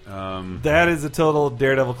 That is a total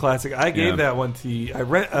Daredevil classic. I gave that one to you. I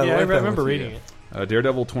remember reading it.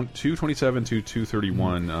 Daredevil 227 to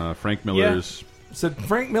 231. Frank Miller's. So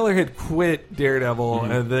Frank Miller had quit Daredevil,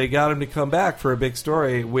 and they got him to come back for a big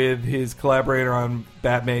story with his collaborator on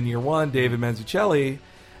Batman Year One, David Mazzucchelli.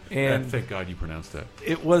 And thank God you pronounced that.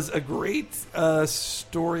 it was a great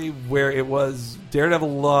story where it was Daredevil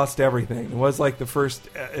lost everything. It was like the first,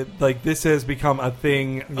 like this has become a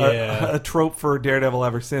thing, a trope for Daredevil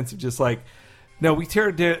ever since. Of just like, no, we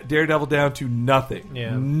tear Daredevil down to nothing,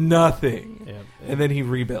 nothing, and then he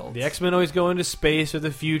rebuilds. The X-Men always go into space or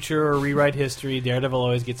the future or rewrite history. Daredevil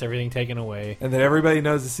always gets everything taken away, and then everybody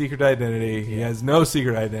knows the secret identity. He has no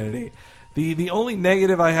secret identity. The only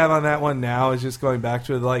negative I have on that one now is just going back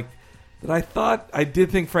to like that I did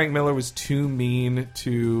think Frank Miller was too mean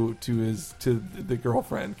to the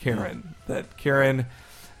girlfriend Karen. That Karen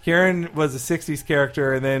was a 60s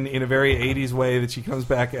character, and then in a very 80s way that she comes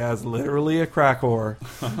back as literally a crack whore,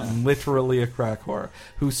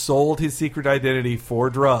 who sold his secret identity for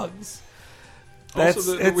drugs.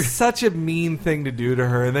 It's such a mean thing to do to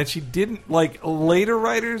her, and then she didn't like. Later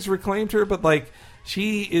writers reclaimed her, but like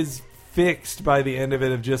she is fixed by the end of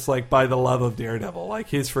it of just like by the love of Daredevil, like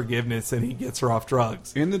his forgiveness, and he gets her off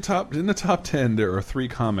drugs. In the top 10, there are 3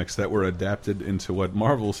 comics that were adapted into what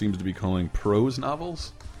Marvel seems to be calling prose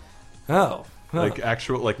novels. Oh, like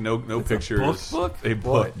actual, like no pictures. A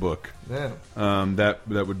book. Yeah.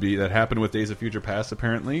 That happened with Days of Future Past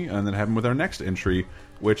apparently, and then happened with our next entry,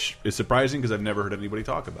 which is surprising because I've never heard anybody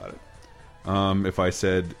talk about it. If I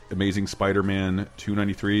said Amazing Spider-Man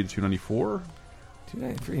 293 to 294.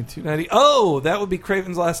 293 and 290. Oh, that would be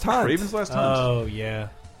Kraven's Last Hunt. Kraven's Last Hunt. Oh, yeah.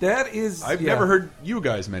 That is... I've never heard you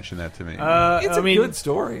guys mention that to me. It's a good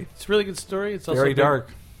story. It's a really good story. It's also very dark.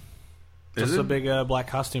 It's also a big black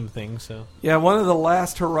costume thing. So yeah, one of the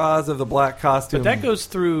last hurrahs of the black costume. But that goes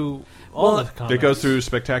through all the comics. It goes through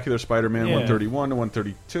Spectacular Spider-Man 131 to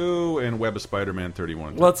 132 and Web of Spider-Man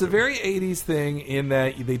 31. Well, it's a very 80s thing in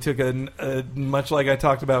that they took a much like I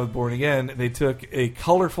talked about with Born Again, they took a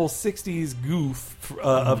colorful 60s goof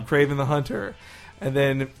of Kraven the Hunter, and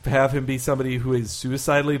then have him be somebody who is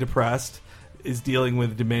suicidally depressed, is dealing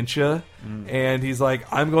with dementia, and he's like,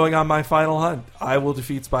 I'm going on my final hunt. I will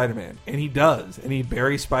defeat Spider-Man. And he does. And he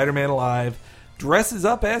buries Spider-Man alive, dresses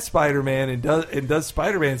up as Spider-Man, and does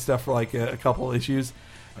Spider-Man stuff for like a couple issues.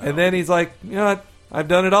 And then he's like, you know what? I've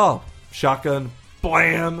done it all. Shotgun,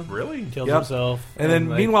 blam. Really? Kills himself. And then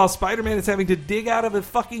meanwhile, Spider-Man is having to dig out of a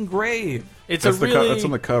fucking grave. It's that's that's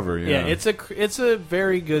on the cover. Yeah, it's a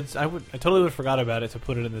very good. I totally would have forgot about it to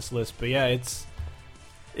put it in this list, but yeah,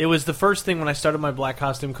 it was the first thing when I started my black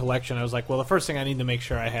costume collection. I was like, well, the first thing I need to make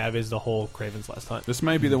sure I have is the whole Kraven's Last Hunt. This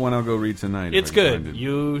might be the one I'll go read tonight. It's good.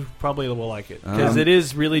 You probably will like it because it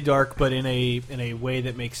is really dark, but in a way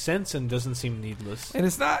that makes sense and doesn't seem needless. And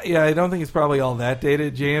it's not. Yeah, I don't think it's probably all that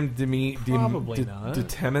dated. Probably not.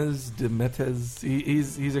 Demetez.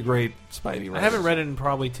 He's a great Spidey writer. I haven't read it in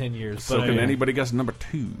probably 10 years. So but can anybody guess number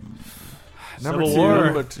 2? Civil War.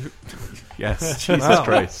 Number 2. Yes, Jesus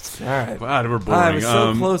Christ. All right. God, we're boring. I was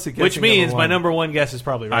so close at guessing which means my number number one guess is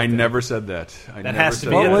probably right. I there. never said that. That has to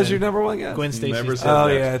be. What was your number one guess? Gwen Stacy. Never said Oh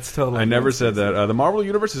that. yeah, it's totally. I never said that. The Marvel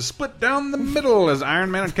Universe is split down the middle as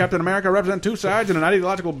Iron Man and Captain America represent two sides in an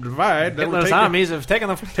ideological divide that will Hitler's armies have taken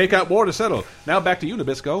the take out war to settle. Now back to you,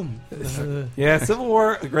 Nabisco. Yeah, Civil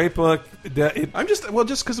War, a great book. I'm just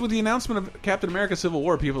because with the announcement of Captain America: Civil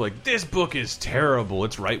War, people are like, this book is terrible.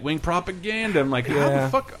 It's right wing propaganda. I'm like, how the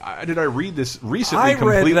fuck did I read this recently?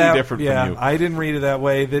 Completely different from you. I didn't read it that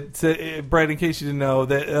way. That Brett, in case you didn't know,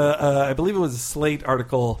 that I believe it was a Slate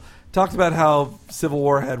article talked about how Civil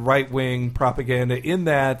War had right wing propaganda in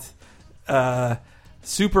that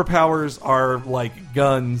superpowers are like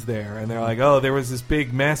guns there, and they're like, oh, there was this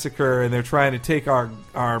big massacre, and they're trying to take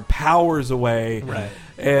our powers away, right?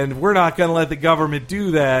 And we're not going to let the government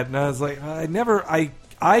do that. And I was like,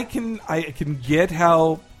 I can get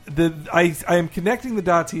how. I am connecting the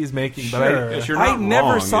dots he is making, but I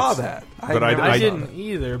never saw that. I didn't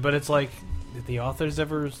either. But it's like, did the authors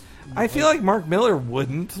ever? I feel like Mark Miller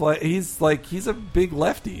wouldn't. He's a big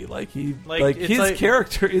lefty. His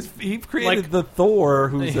character is he created the Thor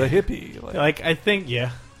who's a hippie.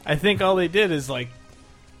 I think all they did is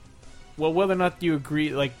well, whether or not you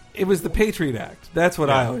agree, it was the Patriot Act. That's what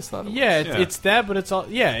I always thought. It's that, but it's all.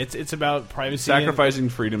 Yeah, it's about privacy, sacrificing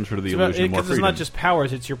freedoms for the illusion of more freedom. It's not just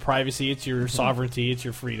powers; it's your privacy, it's your sovereignty, it's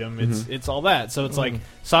your freedom, it's all that. So it's like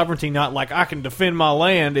sovereignty, not like I can defend my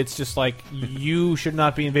land. It's just like you should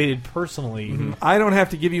not be invaded personally. I don't have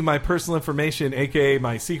to give you my personal information, aka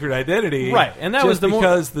my secret identity, right? And that was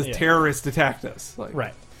because the terrorists attacked us,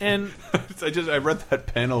 right. And I read that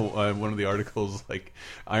panel, one of the articles, like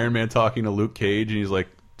Iron Man talking to Luke Cage, and he's like,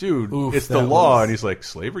 "Dude, Oof, it's the law," was... and he's like,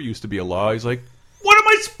 "Slavery used to be a law." He's like, "What am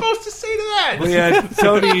I supposed to say to that?" Well,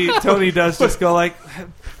 yeah, Tony does just go like,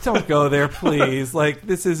 "Don't go there, please. Like,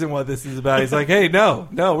 this isn't what this is about." He's like, "Hey, no,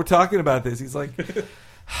 we're talking about this." He's like,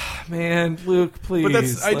 "Man, Luke, please."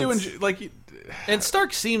 But I do enjoy, like, and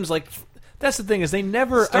Stark seems like. That's the thing is they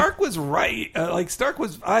never. Stark was right. Like Stark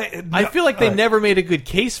was. I feel like they never made a good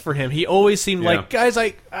case for him. He always seemed like, guys,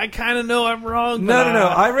 I kind of know I'm wrong. No.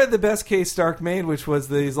 I read the best case Stark made, which was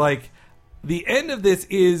that he's like, the end of this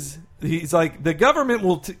is. He's like, the government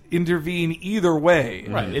will intervene either way.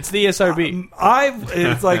 Right. It's the SRB.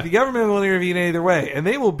 It's like the government will intervene either way, and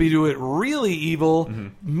they will do it really evil. Mm-hmm.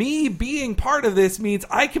 Me being part of this means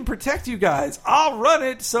I can protect you guys. I'll run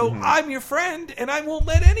it, so I'm your friend, and I won't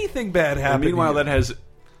let anything bad happen. And meanwhile, that has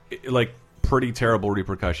like pretty terrible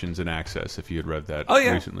repercussions in Access. If you had read that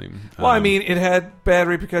recently, well, I mean, it had bad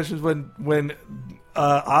repercussions when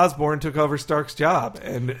Osborn took over Stark's job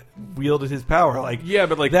and wielded his power. Like, yeah,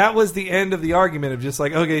 but like that was the end of the argument of just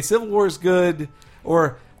like, okay, Civil War is good,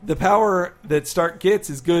 or the power that Stark gets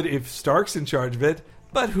is good if Stark's in charge of it.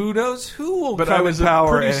 But who knows who will come in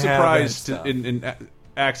power? Pretty and surprised in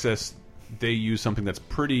Access they use something that's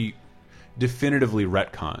pretty definitively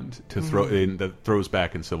retconned to throw in that throws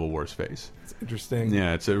back in Civil War's face. It's interesting.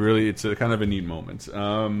 Yeah, it's a kind of a neat moment.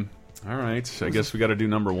 All right, I guess we got to do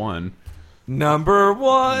number one. Number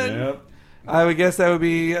one. Yep. I would guess that would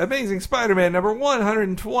be Amazing Spider-Man number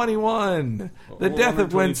 121. The death of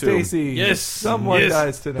Gwen Stacy. Yes. Someone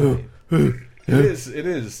dies tonight. It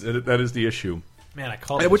is. That is the issue. Man, I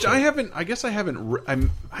called it. Which I haven't. I guess I haven't.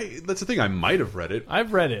 That's the thing. I might have read it.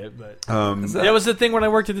 I've read it, but that was the thing when I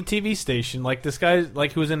worked at the TV station. Like this guy,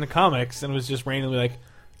 like who was in the comics and was just randomly like,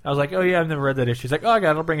 I was like, oh yeah, I've never read that issue. He's like, oh, I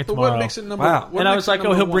got it. I'll bring it tomorrow. What makes it number? Wow. And I was like,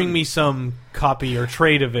 oh, he'll bring me some copy or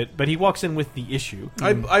trade of it. But he walks in with the issue.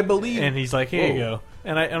 I believe. And he's like, here you go.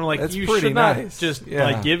 And I'm like, that's you pretty should not nice. just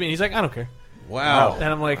like give me. And he's like, I don't care. Wow. And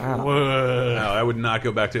I'm like, whoa. No, I would not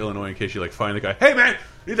go back to Illinois in case you like find the guy. Hey man,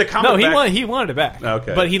 need the comic back. No, he wanted it back.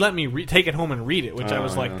 Okay. But he let me take it home and read it, which I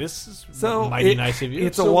was like, this is mighty nice of you.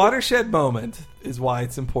 It's a watershed moment, is why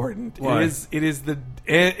it's important. Why? It is the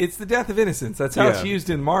death of innocence. That's how it's used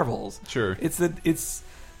in Marvels. Sure. It's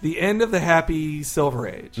the end of the happy Silver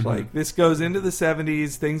Age. Like this goes into the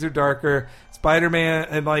 70s. Things are darker. Spider-Man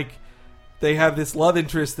and like they have this love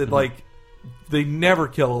interest that like. They never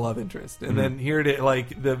kill a love interest, and then here it is, like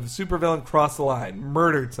the supervillain crossed the line,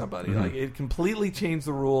 murdered somebody. Like it completely changed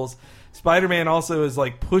the rules. Spider-Man also is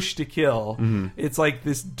like pushed to kill. It's like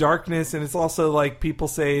this darkness, and it's also like people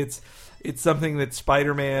say it's something that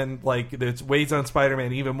Spider-Man like that weighs on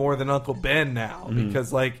Spider-Man even more than Uncle Ben now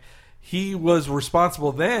because like he was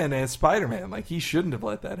responsible then as Spider-Man. Like he shouldn't have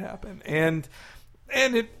let that happen, and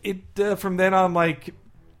it from then on like.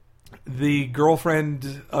 The girlfriend,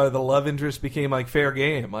 the love interest became like fair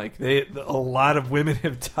game. Like a lot of women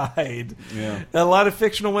have died. Yeah, a lot of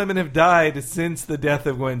fictional women have died since the death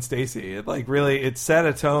of Gwen Stacy. It set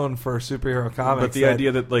a tone for superhero comics. But the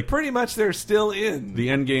idea that like pretty much they're still in the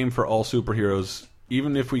end game for all superheroes,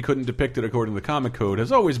 even if we couldn't depict it according to the comic code,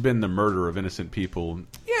 has always been the murder of innocent people.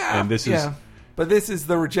 Yeah, and this is. But this is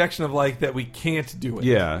the rejection of like that we can't do it.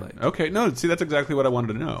 Yeah. Like, okay. No. See, that's exactly what I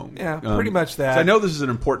wanted to know. Yeah. Pretty much that. I know this is an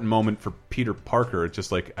important moment for Peter Parker. It's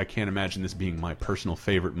just like I can't imagine this being my personal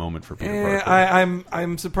favorite moment for Peter Parker.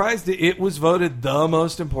 I'm surprised it was voted the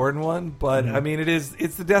most important one. But I mean,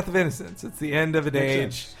 it's the death of innocence. It's the end of an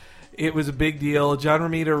age. It was a big deal. John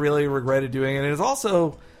Romita really regretted doing it. And it's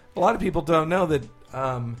also a lot of people don't know that.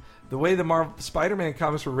 The way the Marvel Spider-Man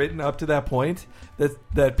comics were written up to that point,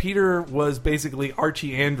 that Peter was basically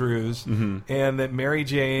Archie Andrews, and that Mary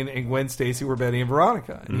Jane and Gwen Stacy were Betty and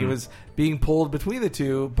Veronica, and he was being pulled between the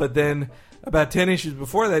two. But then, about 10 issues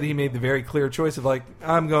before that, he made the very clear choice of like,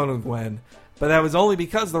 I'm going with Gwen. But that was only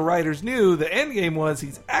because the writers knew the end game was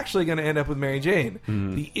he's actually going to end up with Mary Jane.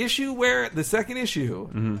 The second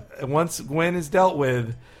issue, once Gwen is dealt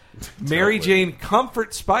with. Mary Jane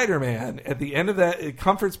comforts Spider-Man at the end of that. It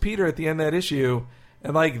comforts Peter at the end of that issue,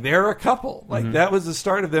 and like they're a couple. Like that was the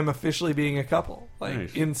start of them officially being a couple.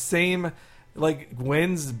 Like insane. Like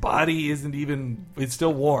Gwen's body isn't even. It's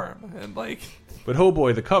still warm, and like. But oh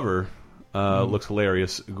boy, the cover looks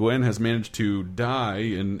hilarious. Gwen has managed to die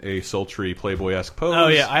in a sultry Playboy-esque pose. Oh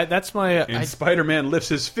yeah, that's my. And Spider-Man lifts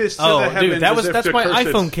his fist to the heavens. Dude, that's my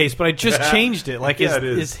iPhone case, but I just changed it. Like,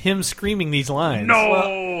 is him screaming these lines?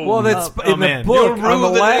 No. Well, that's in the book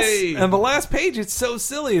on the last page. It's so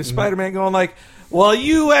silly. Of Spider-Man going like, well,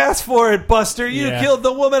 you asked for it, Buster. You Yeah. killed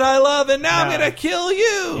the woman I love, and now I'm Yeah. going to kill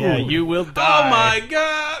you. Yeah, you will die. Oh my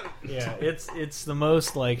god! Yeah, it's the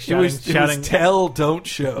most like It shouting. was tell, don't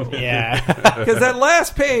show. Yeah. Because that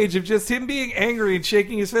last page of just him being angry and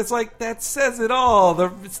shaking his fist, like, that says it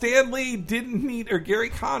all. Stan Lee didn't need, or Gary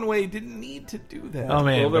Conway didn't need to do that. Oh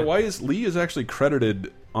man. Well, then why is Lee is actually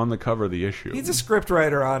credited on the cover of the issue? He's a script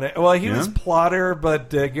writer on it. Well, he Yeah? was plotter, but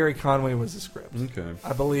Gary Conway was the script. Okay.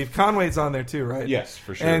 I believe Conway's on there too, right? Yes,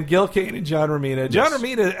 for sure. And Gil Kane and John Romita. John Yes.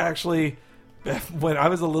 Romita actually, when I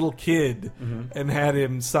was a little kid and had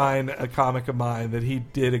him sign a comic of mine that he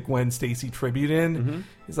did a Gwen Stacy tribute in,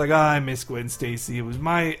 he's like, I miss Gwen Stacy. It was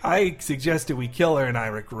I suggested we kill her, and I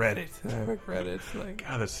regret it. Like,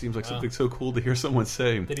 God, that seems like something so cool to hear someone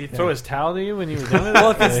say. Did he throw his towel to you when you were done with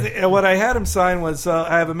well, it? 'cause what I had him sign was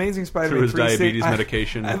I have Amazing Through Spider-Man his 360 diabetes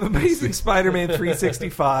medication. I have Amazing Spider-Man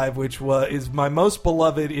 365, which is my most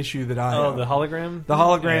beloved issue that I own. the hologram. The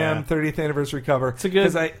hologram Yeah. 30th anniversary cover. It's a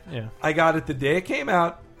good. 'Cause Yeah. I got it the day it came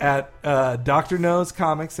out at Dr. No's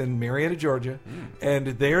Comics in Marietta, Georgia, and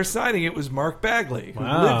their signing it was Mark Bagley, who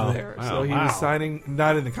Wow. lived there. Wow. So he Wow. was signing,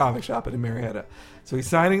 not in the comic shop, but in Marietta. So he's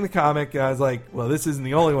signing the comic, and I was like, well, this isn't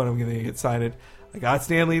the only one I'm going to get signed. I got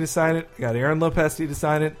Stan Lee to sign it. I got Aaron Lopesti to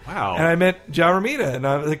sign it. Wow. And I met John Romita,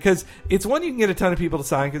 and because it's one you can get a ton of people to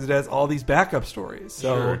sign because it has all these backup stories.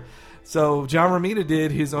 So. Sure. So John Romita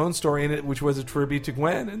did his own story in it, which was a tribute to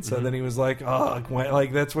Gwen, and so then he was like, "Oh, Gwen!"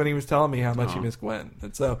 Like that's when he was telling me how much he missed Gwen.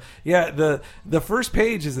 And so, yeah, the first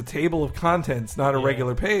page is a table of contents, not a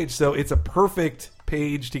regular page. So it's a perfect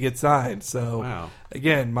page to get signed. So, Wow.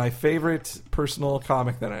 again, my favorite personal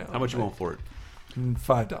comic that I own. How much you want for it?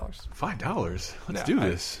 $5. $5. Let's No, do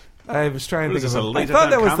this. I was trying to What think is of. this, a I laser thought time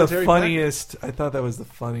that was the commentary funniest. I thought that was the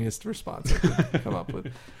funniest response I could come up with.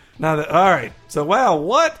 Now that all right, so wow,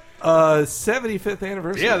 what 75th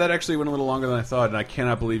anniversary? Yeah, that actually went a little longer than I thought, and I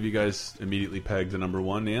cannot believe you guys immediately pegged the number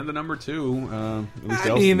 1 and the number 2. At least I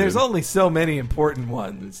Elsie mean, there's did. only so many important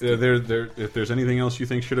ones. If there's anything else you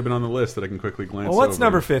think should have been on the list that I can quickly glance Well, what's over.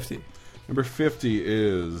 number 50? Number 50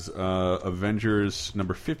 is Avengers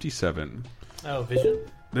number 57. Oh, Vision.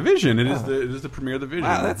 The Vision. It is the premiere of the Vision.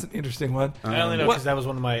 Wow, that's an interesting one. I only know What- because that was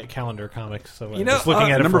one of my calendar comics. So You know, just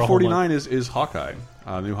looking at it number for a whole 49 month. is Hawkeye.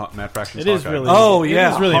 New Matt Fraction's It is Hawkeye. really- Oh It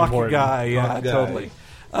yeah, is really Hawkeye important. guy. Yeah, Hawkeye. totally.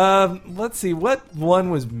 Let's see what one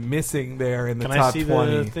was missing there in the Can top I see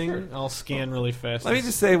 20. the thing? I'll scan really fast. Let me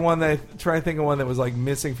just say one that try to think of one that was like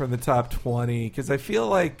missing from the top 20 because I feel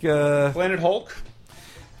like Planet Hulk.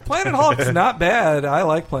 Planet Hulk's not bad. I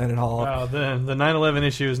like Planet Hulk. Wow, the 9/11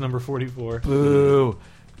 issue is number 44. Boo.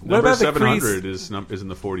 What Number about the 700 Kree? is in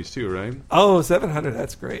the 40s too, right? Oh, 700.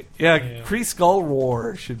 That's great. Yeah, Yeah. Kree Skull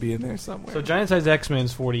War should be in there somewhere. So Giant Size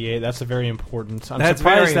X-Men's 48. That's a very important. I'm That's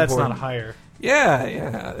surprised very that's important. not higher. yeah,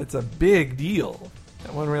 it's a big deal.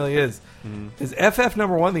 That one really is. Is FF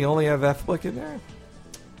number 1 the only FF book in there?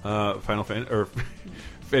 Final Fan or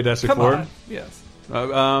Fantastic Come Four. on. Yes. I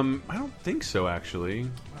don't think so, actually. Wow,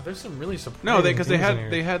 there's some really surprising. No, because they things in had here.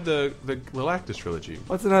 they had the Galactus trilogy.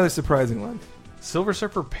 What's another surprising one? Silver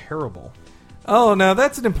Surfer Parable. Oh, now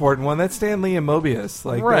that's an important one. That's Stan Lee and Mobius.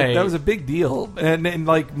 Like Right. that was a big deal, and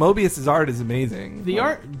like Mobius's art is amazing. The Like,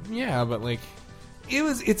 art, yeah, but like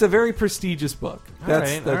It's a very prestigious book.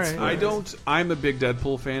 That's all that's. right. I'm a big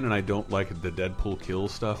Deadpool fan, and I don't like the Deadpool kill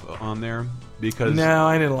stuff on there because No,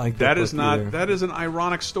 I didn't like that. that is book not either. that is an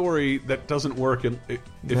ironic story that doesn't work if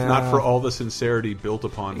No. not for all the sincerity built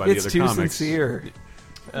upon by It's the other too comics. sincere.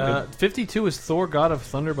 52 is Thor: God of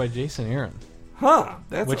Thunder by Jason Aaron, Huh?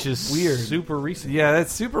 That's which is weird. super recent. Yeah,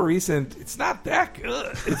 that's super recent. It's not that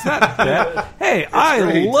good. It's not that. Hey, I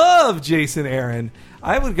great. love Jason Aaron.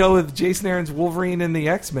 I would go with Jason Aaron's Wolverine and the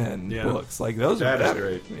X-Men Yeah. books. Like those That are is better.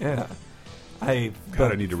 great. Yeah. God,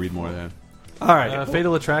 But I need to read more of that. all right.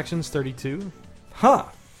 Fatal Attractions 32. Huh.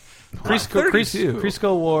 Kree 32.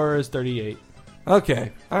 Skull War is 38.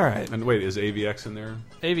 Okay. All right. And wait, is AVX in there?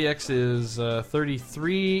 AVX is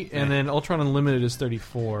 33, and then Ultron Unlimited is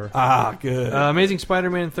 34. Ah, good. Amazing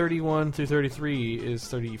Spider-Man 31 through 33 is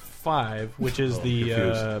 35, which is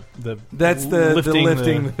the That's the lifting the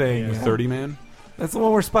thing. yeah. Yeah. 30 man. That's the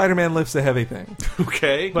one where Spider-Man lifts a heavy thing.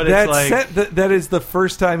 Okay, But That's it's like that is the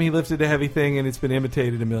first time he lifted a heavy thing, and it's been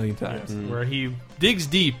imitated a million times. where he digs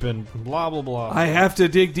deep and blah blah blah. I have to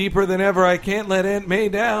dig deeper than ever. I can't let Aunt May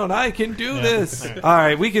down. I can do this. All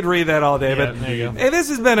right, we could read that all day, Yeah, but there you go. hey, this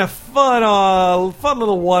has been a fun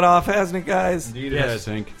little one-off, hasn't it, guys? indeed, Yes.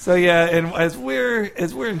 I think. So yeah, and as we're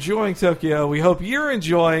enjoying Tokyo, we hope you're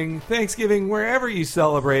enjoying Thanksgiving wherever you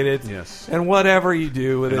celebrate it, Yes. and whatever you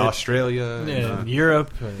do with In it. Australia, Yeah. in in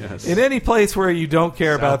Europe. Yes. In any place where you don't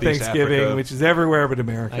care about Southeast Thanksgiving, Africa. which is everywhere but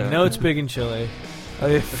America. I know it's big in Chile.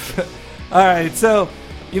 All right, so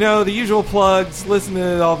the usual plugs. Listen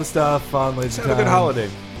to all the stuff on Laser Have a good holiday.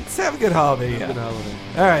 Let's have a good holiday. Have a good holiday.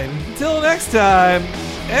 All right, until next time,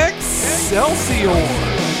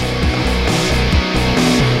 Excelsior.